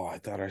 Yeah. Oh, I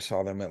thought I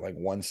saw them at like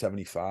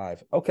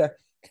 175. Okay,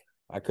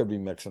 I could be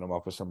mixing them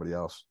up with somebody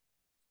else.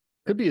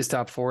 Could be his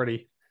top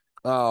 40,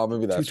 Oh,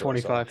 maybe that's what I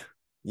saw. 225.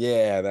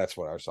 Yeah, that's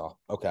what I saw.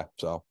 Okay,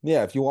 so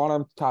yeah, if you want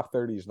him, top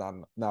 30 is not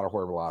a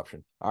horrible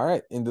option. All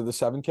right, into the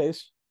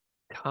 7Ks.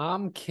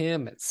 Tom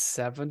Kim at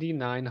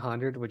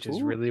 7,900, which is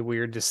Ooh. really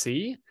weird to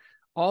see,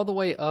 all the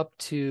way up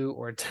to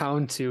or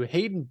down to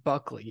Hayden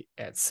Buckley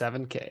at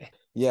 7K.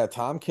 Yeah,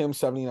 Tom Kim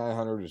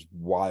 7,900 is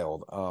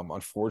wild.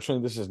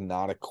 Unfortunately, this is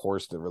not a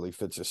course that really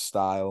fits his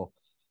style.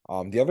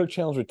 The other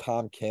challenge with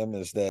Tom Kim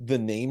is that the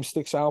name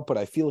sticks out, but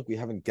I feel like we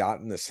haven't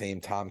gotten the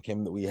same Tom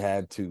Kim that we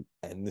had to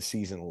end the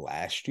season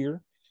last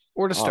year.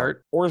 Or to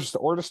start. Or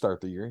to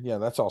start the year. Yeah,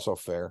 that's also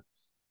fair.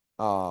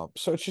 So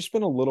it's just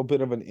been a little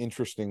bit of an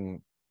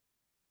interesting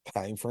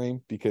time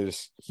frame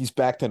because he's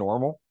back to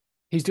normal.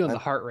 He's doing the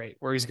And heart rate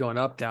where he's going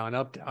up, down,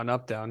 up, down,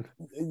 up, down.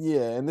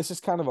 yeah, and this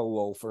is kind of a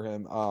lull for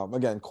him.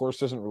 Again, course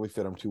doesn't really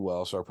fit him too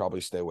well, so I'll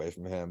probably stay away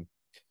from him.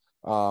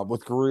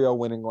 With Gurriel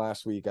winning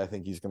last week, I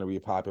think he's going to be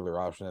a popular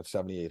option at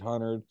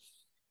 7,800.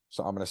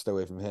 So I'm going to stay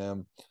away from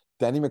him.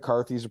 Denny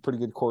McCarthy's a pretty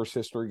good course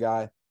history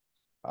guy.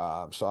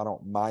 So I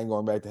don't mind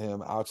going back to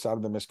him. Outside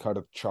of the miscut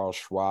of Charles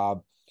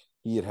Schwab,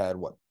 he had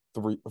what,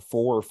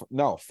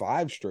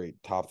 5 straight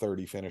top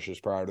 30 finishes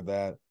prior to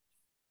that,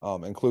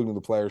 including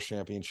the Players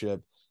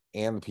Championship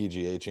and the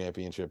PGA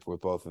Championship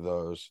with both of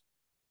those.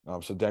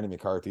 So Denny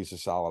McCarthy's a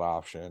solid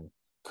option.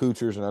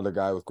 Kuchar's another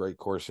guy with great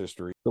course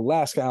history. The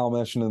last guy I'll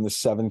mention in the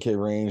 7K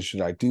range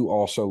that I do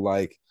also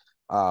like,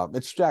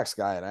 it's Jack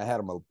Sky, and I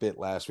had him a bit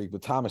last week,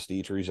 but Thomas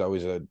Dietrich's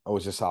always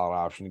a solid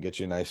option to get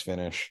you a nice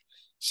finish.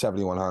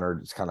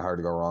 7,100, it's kind of hard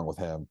to go wrong with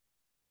him.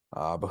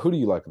 But who do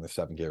you like in the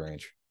 7K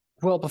range?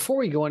 Well, before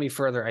we go any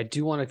further, I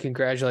do want to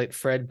congratulate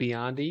Fred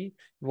Biondi,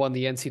 who won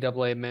the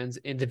NCAA Men's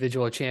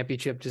Individual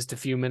Championship just a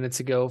few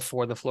minutes ago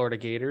for the Florida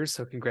Gators.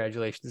 So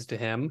congratulations to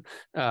him.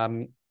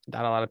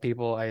 Not a lot of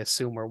people, I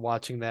assume, were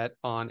watching that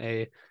on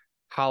a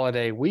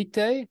holiday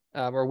weekday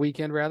or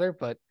weekend rather,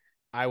 but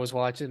I was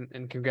watching,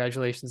 and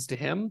congratulations to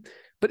him.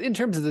 But in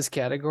terms of this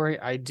category,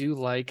 I do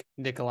like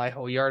Nikolai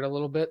Hoyard a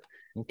little bit.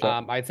 Okay.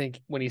 I think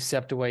when he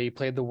stepped away, he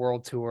played the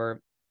World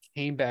Tour,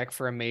 came back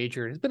for a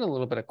major. It's been a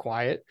little bit of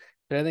quiet,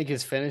 but I think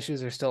his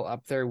finishes are still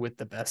up there with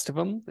the best of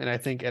them. And I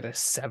think at a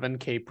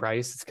 7K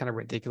price, it's kind of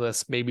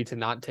ridiculous maybe to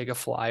not take a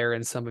flyer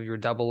in some of your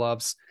double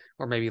ups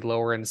or maybe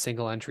lower in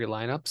single entry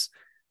lineups.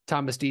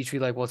 Thomas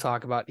Dietrich, like we'll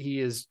talk about, he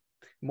is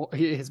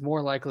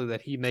more likely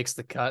that he makes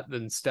the cut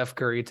than Steph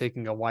Curry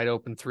taking a wide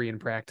open 3 in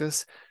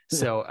practice.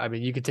 So, I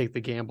mean, you could take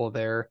the gamble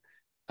there.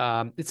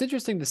 It's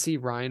interesting to see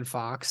Ryan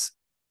Fox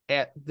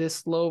at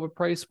this low of a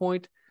price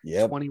point.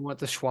 Yep. 21 at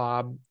the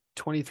Schwab,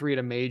 23 at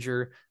a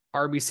major,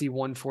 RBC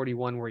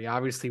 141, where he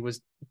obviously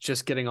was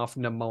just getting off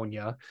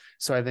pneumonia.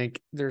 So I think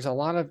there's a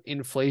lot of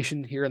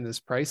inflation here in this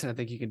price, and I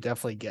think you can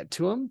definitely get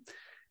to him.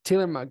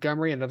 Taylor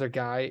Montgomery, another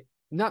guy,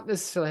 not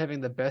necessarily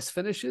having the best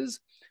finishes,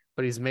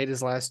 but he's made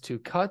his last 2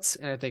 cuts.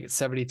 And I think at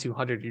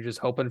 7,200, you're just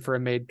hoping for a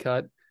made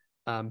cut.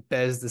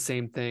 Bez, the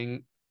same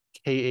thing.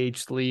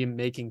 KH Lee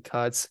making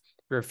cuts,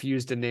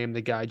 refused to name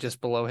the guy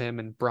just below him,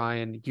 and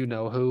Brian, you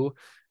know who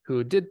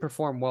did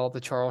perform well at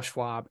the Charles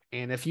Schwab.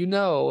 And if you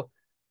know,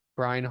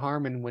 Brian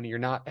Harmon, when you're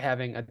not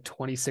having a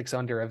 26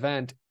 under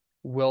event,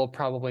 will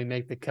probably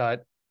make the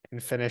cut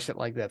and finish at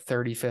like that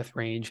 35th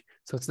range.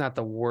 So it's not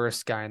the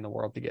worst guy in the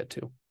world to get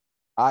to.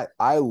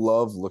 I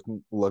love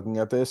looking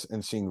at this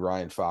and seeing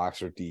Ryan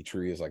Fox or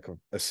Dietrich as like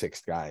a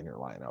 6th guy in your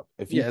lineup.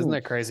 Isn't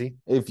that crazy?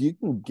 If you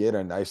can get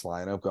a nice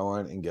lineup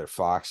going and get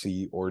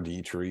Foxy or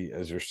Dietrich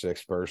as your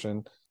 6th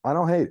person, I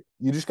don't hate it.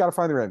 You just got to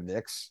find the right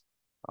mix.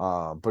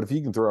 But if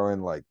you can throw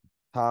in like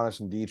Thomas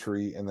and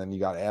Dietrich, and then you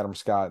got Adam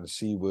Scott and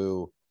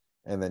Siwoo,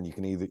 and then you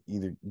can either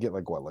get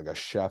like a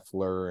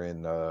Scheffler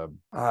and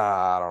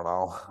I don't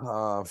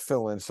know,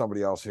 fill in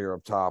somebody else here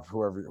up top,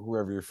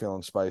 whoever you're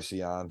feeling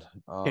spicy on.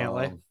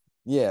 Cantlay.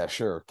 Yeah,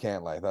 sure,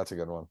 Cantlay, that's a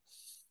good one.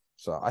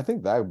 So I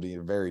think that would be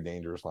a very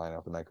dangerous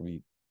lineup, and that could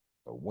be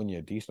win you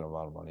a decent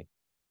amount of money.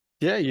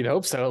 Yeah, you'd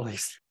hope so at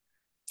least.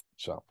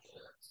 So,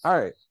 all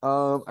right,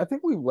 I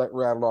think we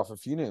rattled off a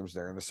few names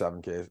there in the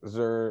 7K. Is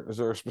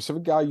there a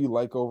specific guy you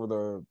like over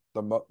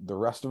the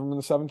rest of them in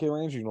the 7K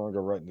range? Or you want to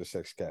go right into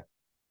 6K?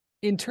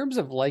 In terms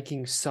of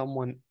liking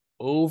someone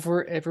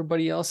over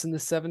everybody else in the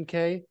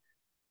 7K,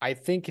 I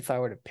think if I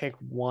were to pick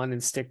one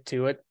and stick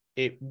to it,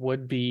 it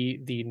would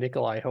be the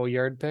Nikolai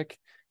Hoyard pick.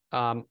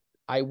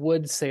 I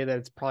would say that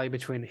it's probably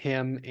between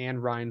him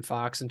and Ryan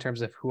Fox in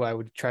terms of who I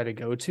would try to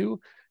go to.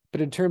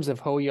 But in terms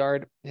of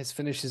Hoyard, his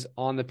finishes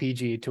on the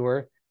PGA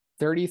Tour,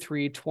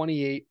 33,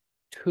 28,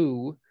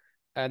 2,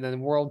 and then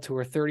World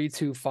Tour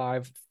 32,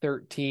 5,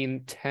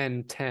 13,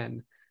 10,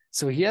 10.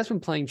 So he has been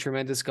playing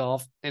tremendous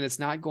golf, and it's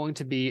not going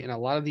to be in a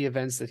lot of the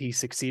events that he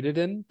succeeded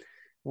in,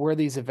 were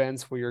these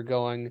events where you're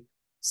going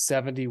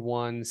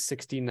 71,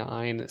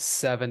 69,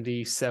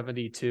 70,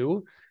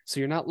 72. So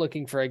you're not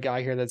looking for a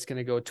guy here that's going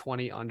to go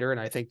 20 under. And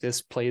I think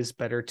this plays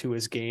better to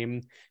his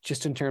game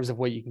just in terms of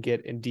what you can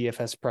get in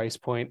DFS price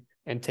point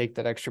and take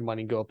that extra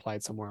money and go apply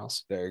it somewhere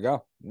else. There you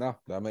go. No,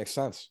 that makes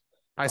sense.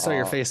 I saw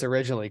your face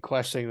originally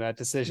questioning that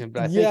decision,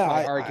 but I think Yeah,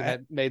 my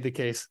argument made the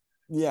case.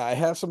 yeah, I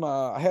had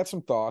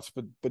some thoughts,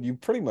 but you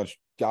pretty much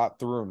got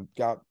through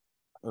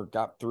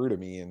to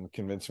me and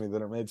convinced me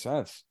that it made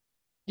sense.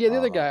 Yeah, the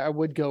other guy I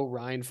would go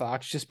Ryan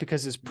Fox just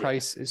because his Yeah.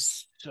 price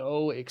is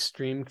so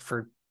extreme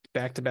for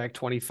back-to-back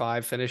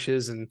 25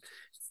 finishes, and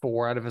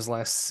 7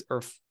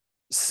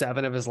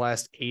 of his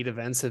last 8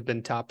 events have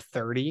been top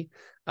 30.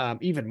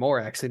 Even more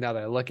actually now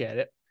that I look at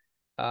it.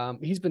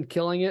 He's been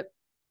killing it.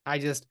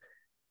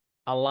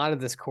 A lot of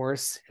this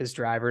course, his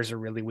drivers are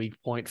really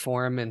weak point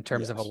for him in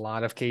terms of a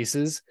lot of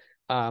cases.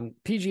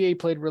 PGA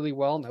played really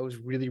well, and that was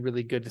really,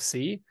 really good to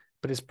see.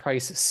 But his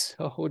price is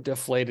so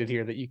deflated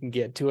here that you can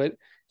get to it.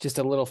 Just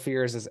a little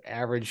fear is his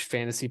average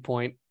fantasy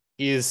point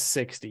is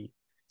 60.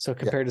 So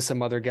compared to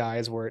some other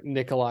guys where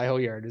Nikolai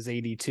Hoyard is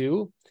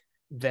 82,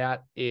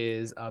 that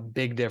is a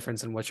big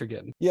difference in what you're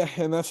getting. Yeah,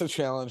 and that's a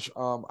challenge.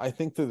 I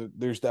think that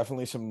there's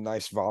definitely some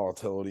nice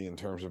volatility in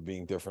terms of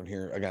being different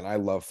here. Again, I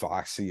love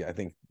Foxy. I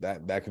think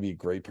that could be a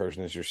great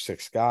person as your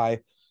 6th guy.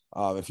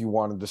 If you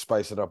wanted to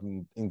spice it up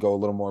and go a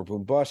little more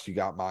boom bust, you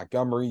got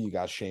Montgomery, you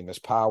got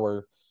Seamus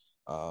Power,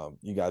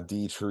 you got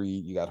Dietrich,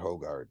 you got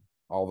Hogard.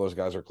 All those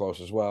guys are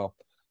close as well.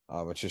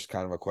 It's just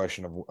kind of a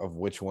question of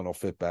which one will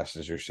fit best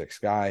as your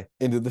 6th guy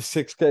into the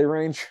 6K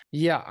range.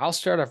 Yeah, I'll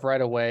start off right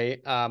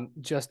away.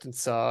 Justin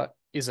Suh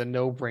is a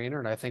no-brainer,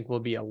 and I think will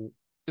be a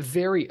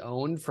very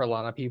owned for a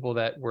lot of people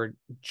that were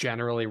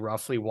generally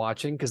roughly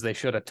watching because they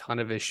showed a ton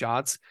of his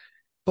shots.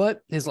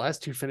 But his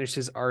last 2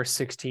 finishes are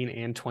 16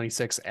 and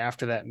 26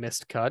 after that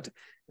missed cut.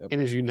 Yep.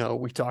 And as you know,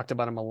 we talked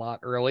about him a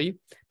lot early.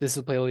 This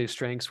is play his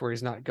strengths where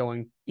he's not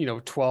going,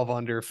 12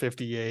 under,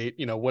 58,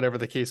 whatever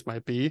the case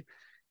might be.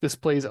 This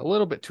plays a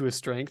little bit to his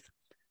strength.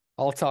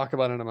 I'll talk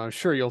about him. I'm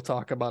sure you'll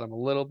talk about him a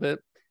little bit.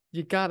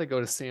 You got to go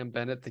to Sam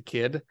Bennett, the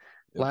kid. Yep.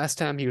 Last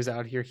time he was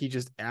out here, he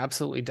just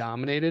absolutely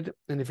dominated.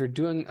 And if you're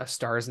doing a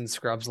stars and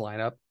scrubs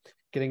lineup,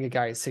 getting a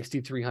guy at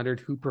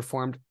 6,300 who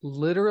performed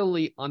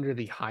literally under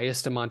the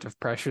highest amount of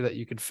pressure that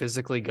you could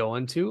physically go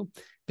into,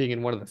 being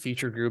in one of the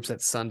featured groups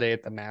at Sunday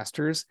at the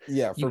Masters.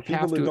 Yeah, for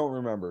people that don't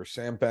remember,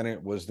 Sam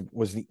Bennett was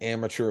the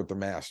amateur at the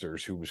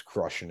Masters who was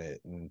crushing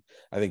it, and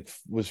I think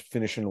was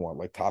finishing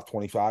like top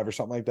 25 or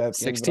something like that.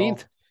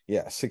 16th.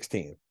 Yeah,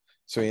 16th.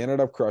 So he ended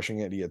up crushing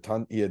it. He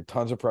had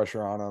tons of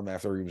pressure on him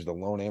after he was the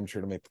lone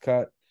amateur to make the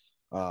cut.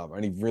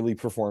 And he really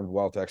performed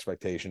well to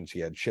expectations. He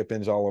had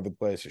chip-ins all over the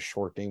place. His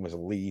short game was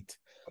elite.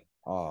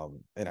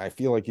 And I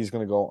feel like he's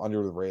going to go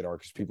under the radar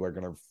because people are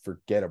going to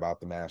forget about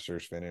the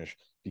Masters finish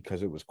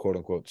because it was quote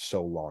unquote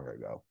so long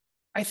ago.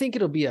 I think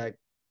it'll be a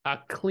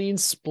clean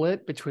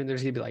split between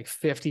there's going to be like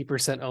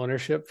 50%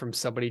 ownership from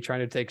somebody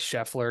trying to take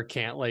Scheffler,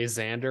 Cantlay,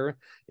 Xander,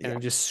 and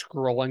I'm just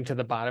scrolling to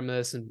the bottom of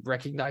this and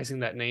recognizing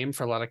that name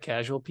for a lot of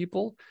casual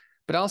people.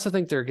 But I also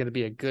think there are going to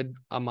be a good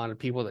amount of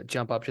people that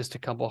jump up just a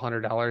couple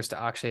 $100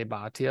 to Akshay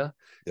Bhatia.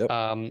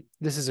 Yep.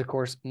 This is, of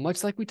course,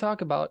 much like we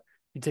talk about.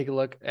 You take a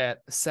look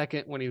at the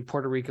second when he had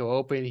Puerto Rico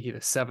Open, he hit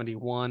a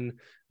 71,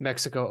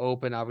 Mexico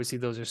Open. Obviously,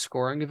 those are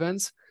scoring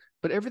events.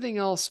 But everything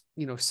else,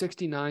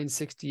 69,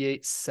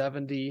 68,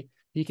 70,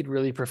 he could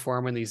really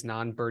perform in these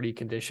non-birdie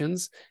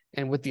conditions.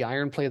 And with the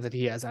iron play that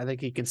he has, I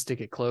think he can stick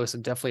it close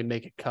and definitely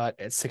make a cut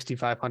at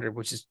 6,500,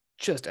 which is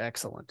just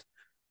excellent.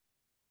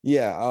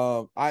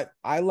 Yeah,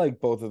 I like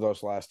both of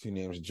those last 2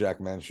 names Jack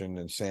mentioned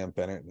and Sam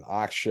Bennett and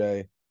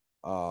Akshay.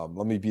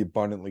 Let me be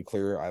abundantly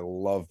clear. I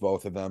love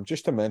both of them.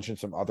 Just to mention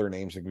some other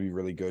names that could be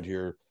really good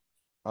here.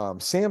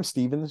 Sam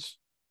Stevens.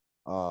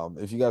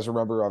 If you guys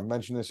remember, I've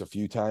mentioned this a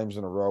few times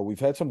in a row. We've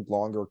had some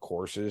longer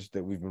courses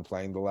that we've been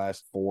playing the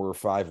last 4 or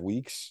 5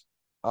 weeks.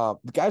 The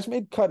guys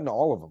made cut in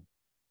all of them.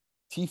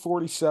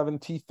 T47,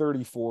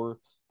 T34.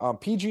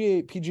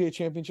 PGA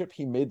Championship,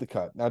 he made the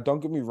cut. Now, don't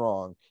get me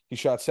wrong. He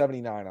shot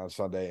 79 on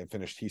Sunday and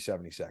finished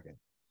T72nd.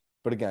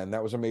 But again,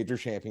 that was a major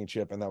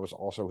championship, and that was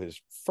also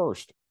his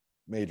first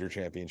major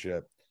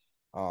championship.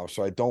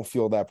 So I don't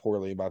feel that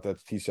poorly about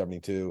that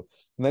T72.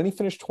 And then he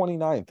finished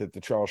 29th at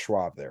the Charles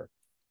Schwab there.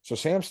 So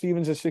Sam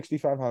Stevens at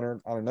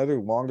 6,500 on another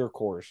longer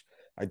course.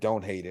 I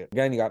don't hate it.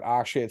 Again, you got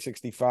Akshay at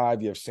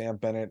 65. You have Sam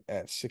Bennett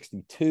at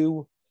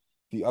 62.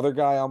 The other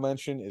guy I'll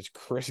mention is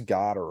Chris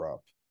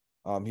Gotterup.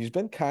 He's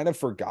been kind of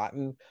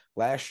forgotten.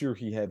 Last year,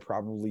 he had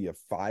probably a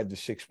 5 to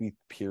 6 week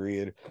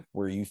period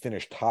where you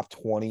finished top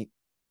 20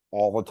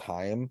 all the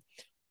time.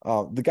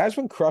 The guy's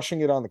been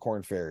crushing it on the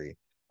Korn Ferry.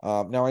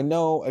 Now I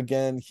know,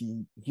 again,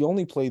 he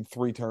only played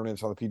 3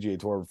 tournaments on the PGA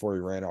Tour before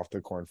he ran off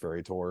the Korn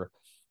Ferry Tour.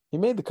 He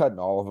made the cut in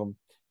all of them.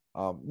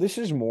 This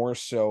is more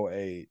so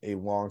a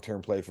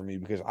long-term play for me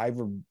because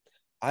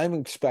I'm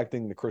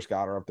expecting the Chris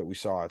Goddard that we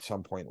saw at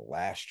some point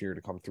last year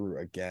to come through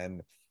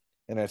again.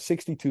 And at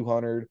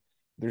 6,200,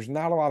 there's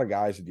not a lot of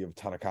guys that you have a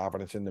ton of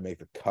confidence in to make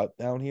the cut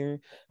down here.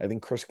 I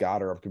think Chris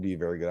Goddard could be a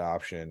very good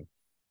option.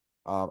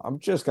 I'm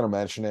just going to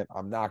mention it.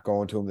 I'm not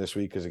going to him this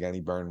week because, again,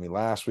 he burned me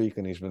last week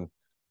and he's been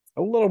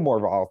a little more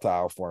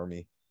volatile for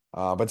me.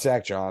 But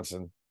Zach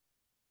Johnson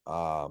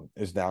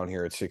is down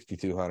here at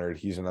 6,200.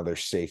 He's another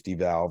safety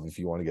valve if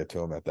you want to get to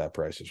him at that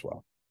price as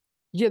well.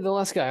 Yeah, the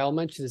last guy I'll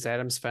mention is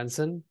Adam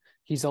Svensson.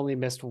 He's only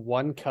missed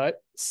one cut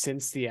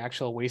since the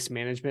actual waste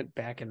management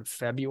back in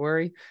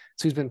February.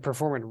 So he's been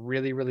performing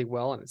really, really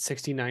well. And at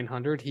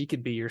 6,900, he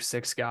could be your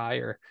sixth guy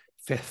or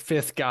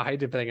fifth guy,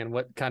 depending on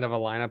what kind of a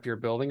lineup you're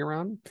building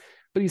around.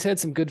 But he's had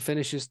some good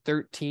finishes,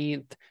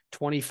 13th,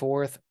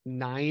 24th,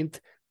 9th,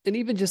 and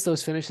even just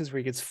those finishes where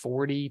he gets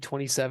 40,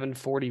 27,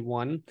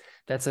 41.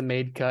 That's a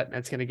made cut. And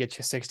that's going to get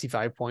you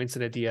 65 points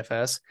in a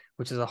DFS,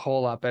 which is a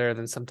whole lot better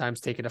than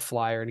sometimes taking a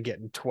flyer and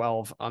getting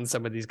 12 on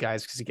some of these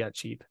guys because he got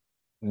cheap.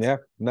 Yeah,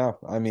 no,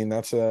 I mean,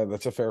 that's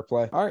a fair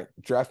play. All right,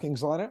 DraftKings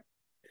lineup.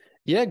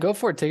 Yeah, go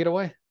for it. Take it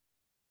away.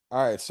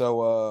 All right,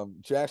 so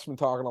Jack's been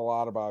talking a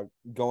lot about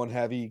going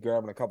heavy,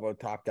 grabbing a couple of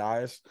top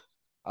guys.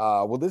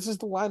 Well, this is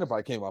the lineup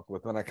I came up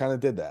with, and I kind of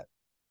did that.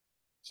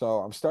 So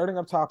I'm starting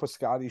up top with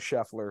Scotty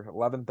Scheffler,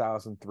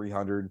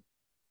 11,300.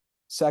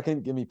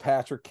 Second, give me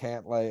Patrick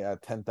Cantlay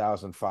at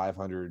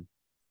 10,500.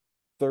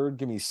 Third,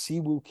 give me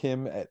Siwoo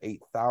Kim at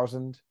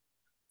 8,000.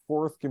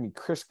 Fourth, give me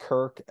Chris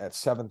Kirk at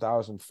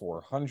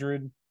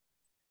 7,400.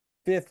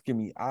 Fifth, give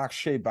me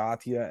Akshay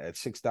Bhatia at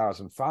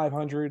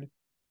 6,500.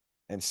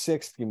 And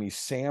sixth, give me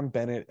Sam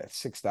Bennett at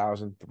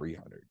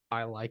 6,300.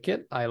 I like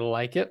it. I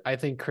like it. I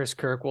think Chris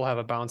Kirk will have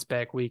a bounce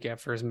back week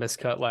after his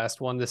miscut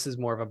last one. This is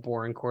more of a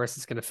boring course.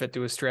 It's going to fit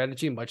to his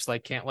strategy, much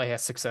like Cantlay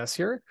has success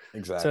here.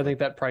 Exactly. So I think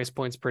that price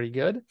point's pretty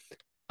good.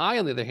 I,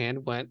 on the other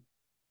hand, went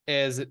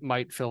as it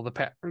might fill the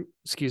pattern.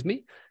 Excuse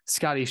me.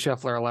 Scotty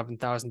Scheffler,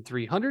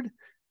 11,300.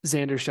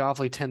 Xander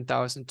Schauffele,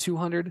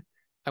 10,200.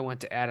 I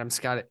went to Adam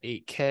Scott at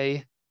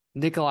 8K.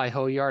 Nikolai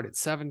Hoyard at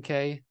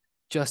 7K.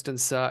 Justin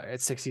Suh at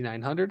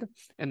 6,900,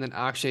 and then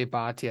Akshay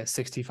Bhatia at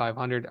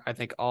 6,500. I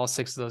think all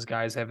six of those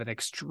guys have an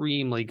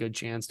extremely good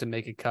chance to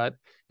make a cut.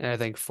 And I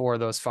think four of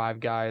those five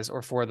guys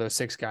or four of those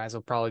six guys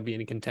will probably be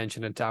in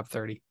contention in top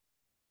 30.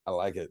 I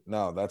like it.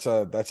 No, that's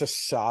a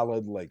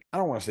solid, like, I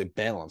don't want to say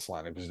balanced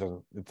lineup because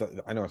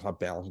I know it's not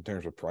balanced in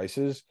terms of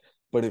prices,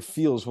 but it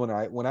feels when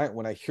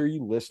I hear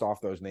you list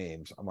off those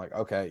names, I'm like,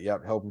 okay,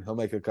 yep, he'll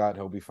make a cut,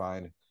 he'll be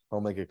fine.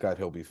 He'll make a cut,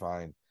 he'll be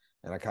fine.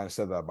 And I kind of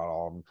said that about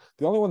all of them.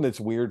 The only one that's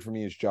weird for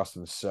me is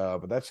Justin Suh,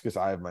 but that's because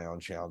I have my own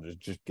challenges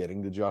just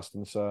getting to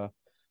Justin Suh.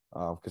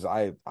 Because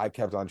I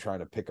kept on trying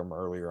to pick him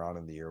earlier on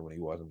in the year when he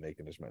wasn't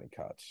making as many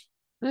cuts.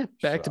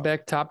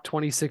 Back-to-back top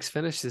 26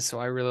 finishes, so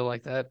I really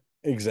like that.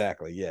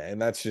 Exactly, yeah.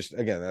 And that's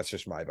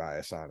just my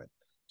bias on it.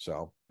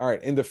 So, all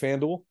right, into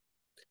FanDuel.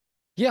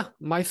 Yeah,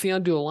 my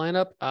FanDuel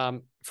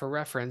lineup, for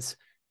reference,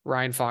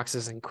 Ryan Fox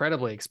is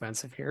incredibly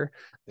expensive here.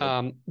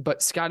 Yep.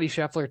 But Scotty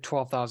Scheffler,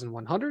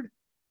 12,100.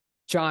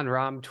 John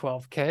Rahm,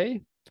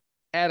 12K.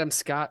 Adam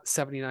Scott,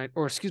 79,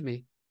 or excuse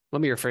me,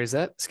 let me rephrase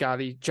that.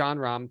 Scotty, John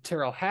Rahm,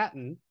 Terrell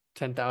Hatton,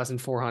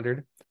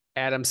 10,400.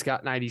 Adam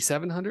Scott,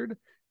 9,700.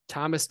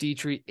 Thomas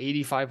Dietrich,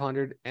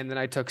 8,500. And then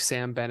I took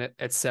Sam Bennett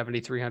at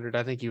 7,300.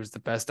 I think he was the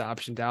best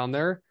option down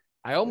there.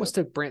 I almost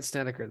took Brandt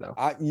Snedeker, though.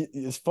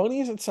 As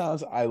funny as it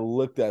sounds, I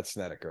looked at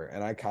Snedeker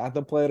and I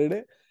contemplated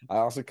it. I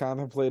also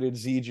contemplated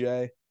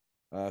ZJ,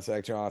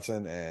 Zach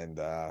Johnson, and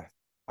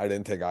I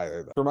didn't take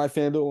either. For my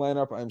FanDuel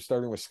lineup, I'm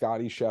starting with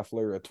Scotty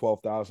Scheffler at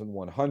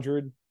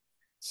 12,100.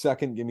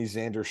 Second, give me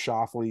Xander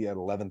Schauffele at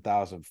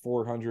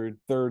 11,400.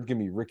 Third, give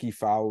me Ricky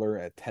Fowler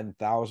at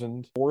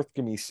 10,000. Fourth,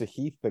 give me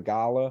Sahith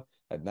Theegala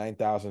at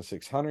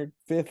 9,600.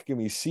 Fifth, give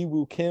me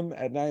Siwoo Kim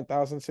at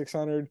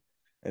 9,600.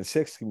 And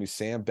sixth, give me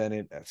Sam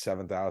Bennett at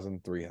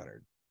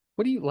 7,300.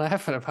 What are you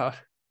laughing about?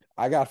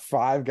 I got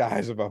five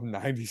guys above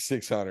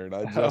 9,600.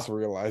 I just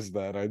realized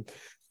that.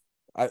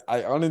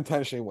 I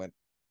unintentionally went.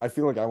 I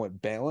feel like I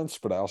went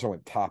balanced, but I also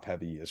went top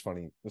heavy. As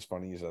funny as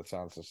that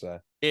sounds to say.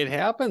 It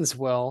happens.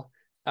 Well,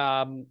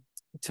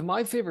 to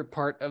my favorite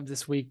part of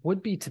this week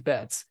would be to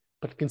bets,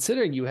 but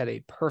considering you had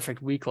a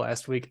perfect week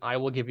last week, I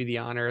will give you the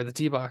honor of the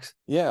tee box.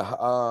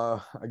 Yeah.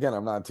 Again,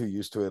 I'm not too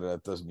used to it.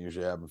 That doesn't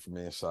usually happen for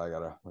me, so I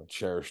gotta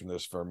cherish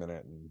this for a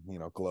minute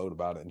and gloat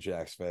about it in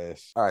Jack's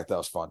face. All right, that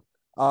was fun.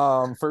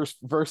 First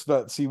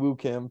bet, Siwoo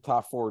Kim,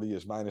 top 40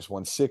 is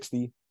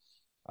 -160.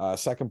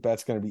 Second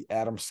bet's going to be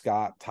Adam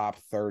Scott, top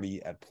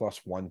 30 at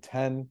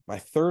 +110. My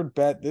third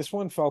bet, this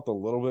one felt a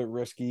little bit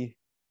risky.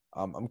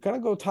 I'm going to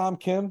go Tom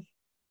Kim,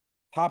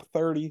 top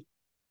 30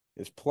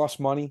 is plus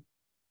money.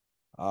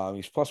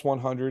 He's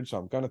 +100, so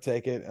I'm going to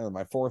take it. And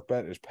my fourth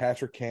bet is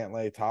Patrick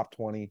Cantlay, top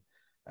 20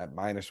 at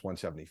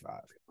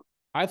 -175.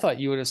 I thought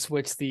you would have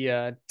switched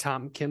the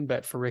Tom Kim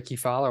bet for Ricky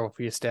Fowler if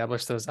we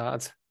established those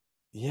odds.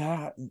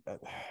 Yeah.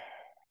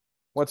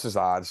 What's his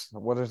odds?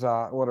 What are his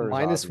odds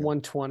Minus again?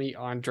 120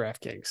 on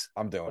DraftKings.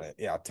 I'm doing it.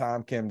 Yeah,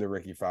 Tom Kim to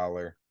Ricky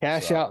Fowler.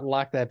 Cash out So and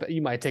lock that. But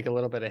you might take a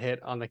little bit of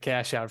hit on the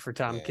cash out for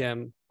Tom yeah,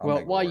 Kim. I'll Well,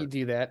 make it while you work.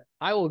 do that,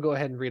 I will go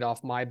ahead and read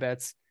off my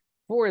bets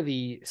for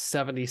the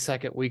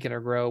 72nd week in a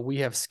row. We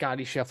have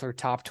Scotty Scheffler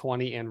top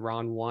 20 and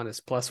Ron 1 is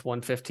plus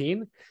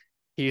 115.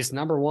 He's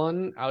number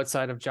one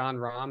outside of John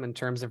Rahm in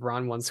terms of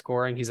Ron 1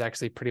 scoring. He's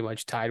actually pretty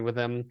much tied with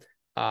him.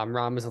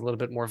 Rahm is a little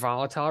bit more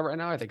volatile right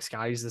now. I think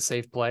Scotty's the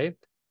safe play,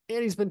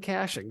 and he's been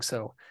cashing.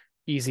 So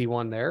easy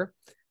one there.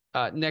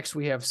 Next,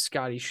 we have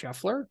Scotty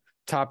Scheffler.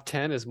 Top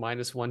 10 is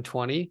minus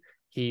 120.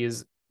 He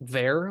is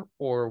there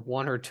or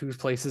one or two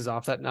places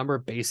off that number,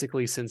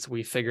 basically, since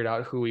we figured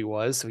out who he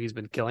was. So he's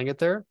been killing it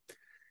there.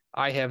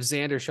 I have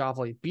Xander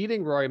Schauffele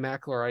beating Rory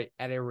McIlroy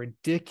at a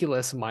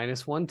ridiculous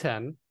minus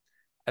 110.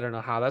 I don't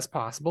know how that's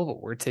possible,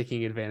 but we're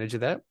taking advantage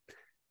of that.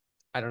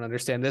 I don't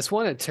understand this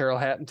one. At Terrell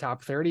Hatton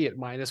top 30 at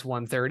minus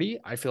 130.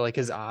 I feel like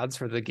his odds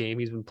for the game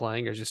he's been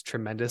playing are just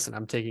tremendous, and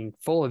I'm taking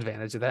full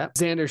advantage of that.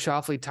 Xander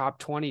Schauffele top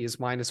 20 is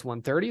minus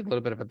 130, a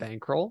little bit of a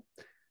bankroll.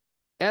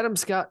 Adam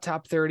Scott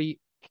top 30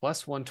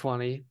 plus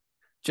 120.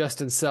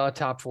 Justin Suh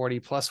top 40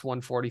 plus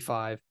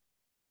 145.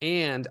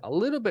 And a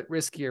little bit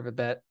riskier of a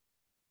bet.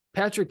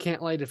 Patrick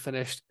Cantlay to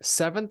finish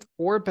seventh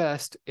or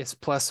best is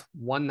plus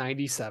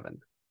 197.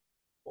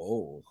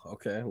 Oh,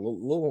 okay. A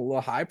little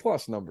high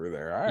plus number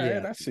there. All right,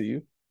 Yeah. I see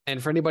you.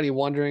 And for anybody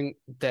wondering,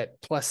 that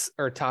plus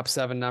or top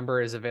 7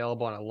 number is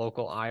available on a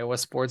local Iowa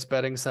sports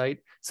betting site.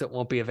 So it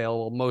won't be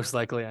available most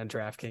likely on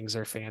DraftKings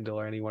or FanDuel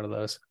or any one of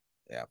those.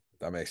 Yeah,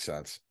 that makes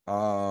sense.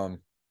 All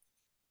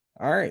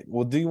right.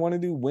 Well, do you want to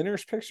do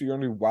winners picks or you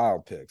want to do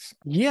wild picks?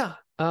 Yeah.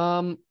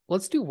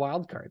 Let's do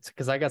wild cards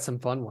because I got some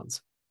fun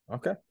ones.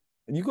 Okay.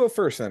 And you go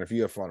first then if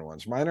you have fun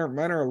ones. Mine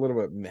are a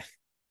little bit meh.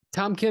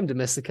 Tom Kim to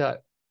miss the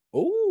cut.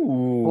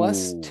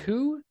 Plus Oh,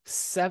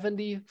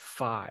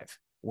 275.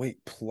 wait,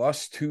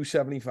 plus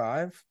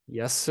 275?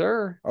 Yes,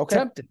 sir. Okay.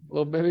 Tempted.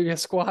 Well, maybe a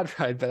squad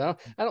ride,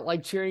 but I don't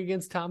like cheering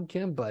against Tom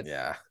Kim, but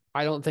Yeah.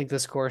 I don't think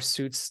this course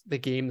suits the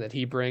game that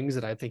he brings,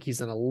 and I think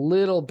he's in a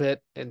little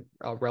bit in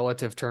a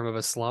relative term of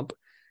a slump.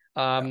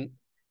 Yeah.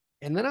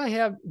 And then I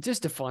have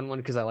just a fun one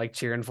because I like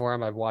cheering for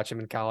him. I've watched him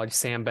in college.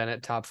 Sam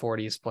Bennett, top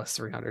 40 is plus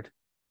 300.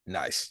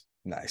 Nice.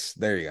 Nice.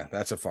 There you go.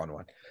 That's a fun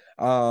one.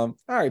 All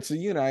right. So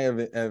you and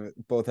I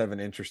both have an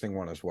interesting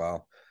one as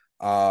well.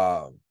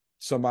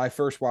 So my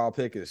first wild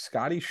pick is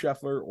Scotty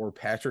Scheffler or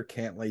Patrick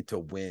Cantlay to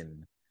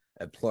win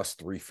at plus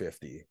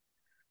 350.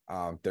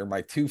 They're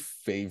my two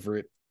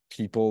favorite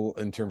people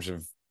in terms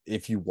of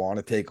if you want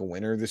to take a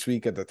winner this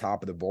week at the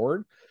top of the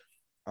board.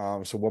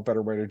 So what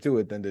better way to do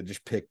it than to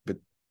just pick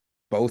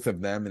both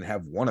of them and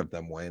have one of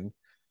them win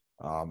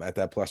at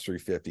that plus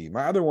 350.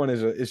 My other one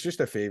is just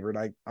a favorite.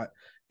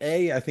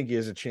 I think he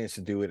has a chance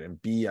to do it,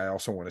 and B, I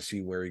also want to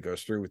see where he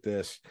goes through with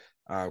this.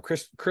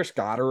 Chris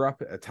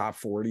Gotterup at top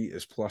 40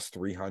 is plus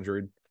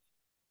 300.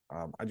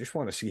 I just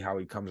want to see how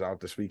he comes out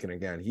this week. And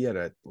again, he had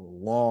a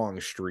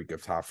long streak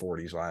of top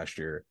 40s last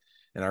year,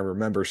 and I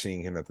remember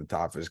seeing him at the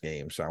top of his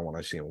game, so I want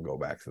to see him go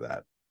back to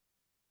that.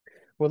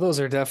 Well, those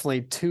are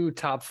definitely two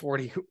top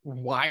 40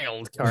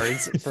 wild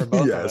cards for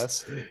both of Yes.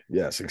 us.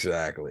 Yes,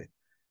 exactly.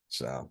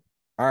 So,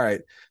 all right.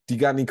 Do you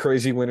got any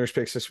crazy winners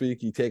picks this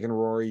week? You taking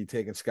Rory? You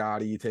taking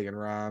Scotty? You taking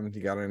Ron?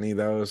 You got any of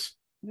those?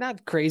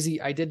 Not crazy.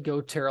 I did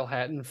go Terrell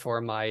Hatton for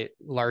my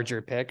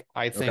larger pick.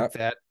 I Okay. think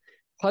that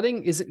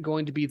putting isn't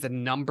going to be the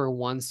number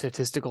one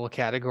statistical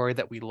category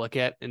that we look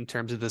at in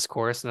terms of this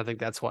course. And I think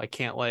that's why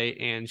Cantlay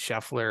and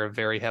Scheffler are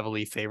very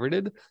heavily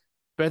favorited.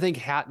 But I think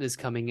Hatton is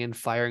coming in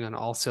firing on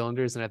all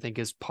cylinders. And I think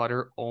his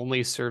putter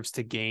only serves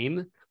to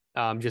gain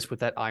just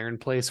with that iron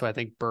play. So I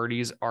think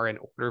birdies are in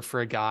order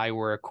for a guy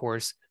where a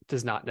course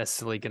does not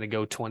necessarily going to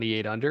go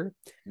 28 under.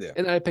 Yeah.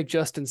 And then I picked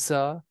Justin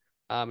Suh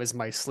as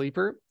my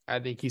sleeper. I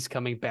think he's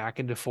coming back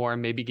into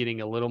form, maybe getting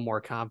a little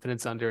more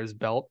confidence under his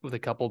belt with a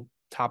couple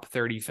top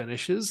 30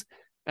 finishes.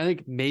 I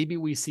think maybe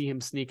we see him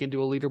sneak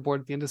into a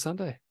leaderboard at the end of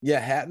Sunday. Yeah,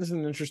 Hatton's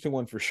an interesting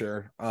one for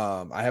sure.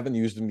 I haven't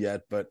used him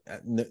yet, but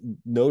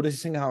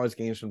noticing how his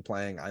game's been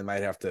playing, I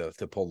might have to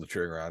pull the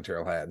trigger on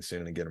Terrell Hatton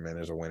soon and get him in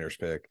as a winner's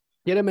pick.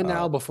 Get him in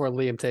now before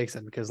Liam takes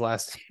him, because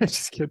last year,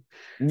 just kidding.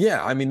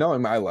 Yeah, I mean,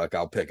 knowing my luck,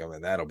 I'll pick him,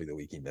 and that'll be the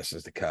week he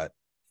misses the cut.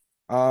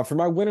 For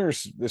my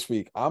winners this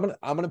week, I'm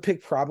gonna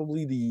pick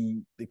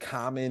probably the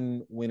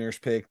common winners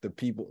pick, the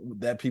people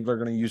are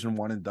gonna use in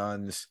one and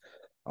dones.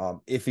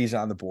 If he's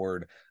on the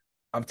board,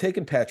 I'm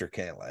taking Patrick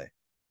Cantlay.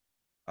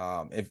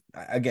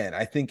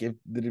 I think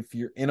if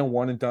you're in a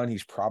one and done,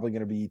 he's probably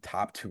going to be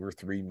top 2 or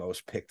 3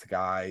 most picked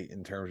guy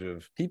in terms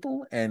of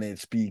people, and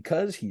it's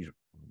because he's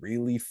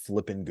really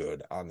flipping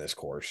good on this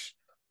course.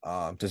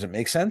 Does it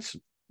make sense?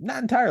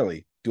 Not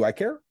entirely. Do I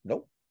care?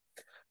 Nope.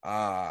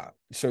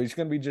 So he's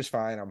going to be just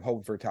fine. I'm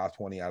hoping for a top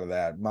 20 out of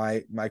that.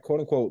 My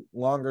quote unquote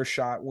longer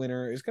shot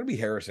winner is going to be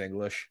Harris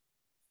English.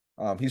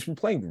 He's been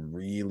playing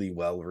really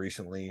well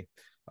recently.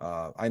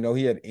 I know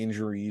he had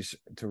injuries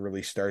to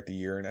really start the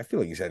year, and I feel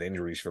like he's had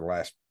injuries for the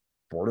last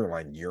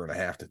borderline year and a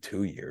half to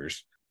 2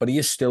 years, but he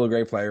is still a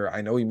great player.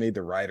 I know he made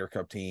the Ryder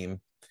Cup team.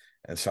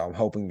 And so I'm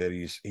hoping that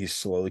he's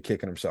slowly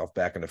kicking himself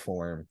back into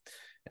form,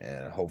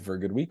 and hope for a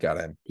good week out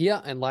of him.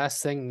 Yeah, and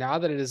last thing, now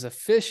that it is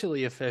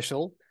officially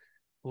official,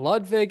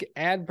 Ludwig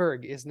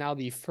Adberg is now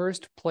the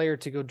first player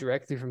to go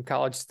directly from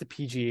college to the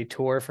PGA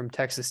Tour from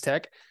Texas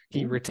Tech.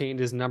 He retained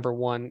his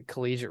 #1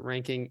 collegiate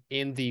ranking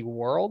in the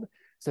world.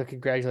 So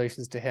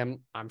congratulations to him.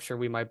 I'm sure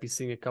we might be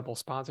seeing a couple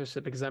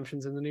sponsorship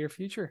exemptions in the near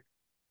future.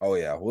 Oh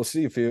yeah, we'll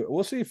see a few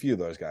of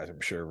those guys. I'm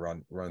sure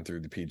run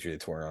through the PGA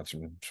Tour on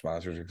some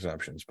sponsors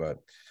exemptions, but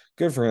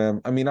good for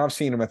him. I mean, I've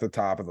seen him at the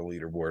top of the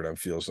leaderboard. It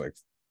feels like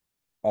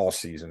all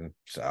season.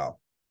 So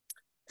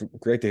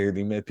great to hear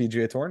he made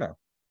PGA Tour now.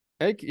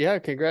 Hey, yeah,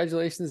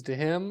 congratulations to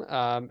him.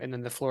 And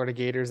then the Florida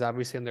Gators,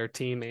 obviously, in their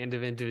team and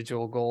of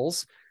individual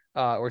goals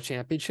or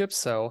championships.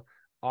 So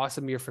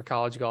awesome year for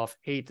college golf.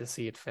 Hate to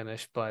see it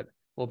finish, but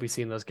we'll be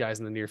seeing those guys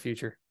in the near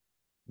future.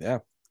 Yeah.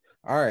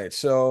 All right.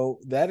 So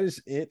that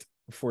is it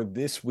for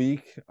this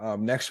week.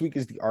 Next week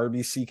is the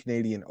RBC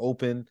Canadian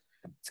Open.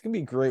 It's gonna be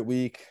a great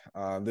week.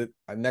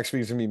 Next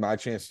week is gonna be my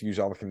chance to use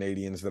all the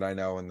Canadians that I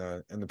know in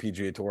the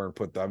PGA Tour and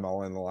put them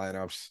all in the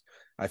lineups.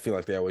 I feel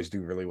like they always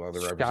do really well to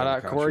Shout represent the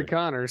out Corey country.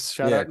 Connors.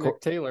 Shout Yeah, out Nick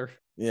Taylor.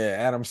 yeah,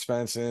 Adam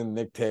Svensson,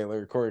 Nick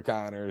Taylor, Corey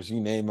Connors, you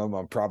name them.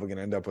 I'm probably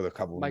gonna end up with a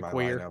couple in Mike my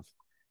Weir.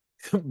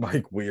 lineup.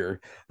 Mike Weir.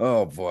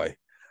 Oh boy.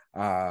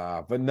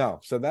 But no,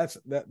 so that's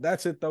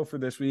it though for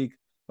this week.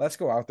 Let's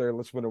go out there,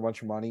 let's win a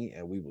bunch of money,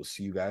 and we will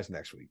see you guys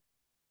next week.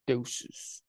 Deuces.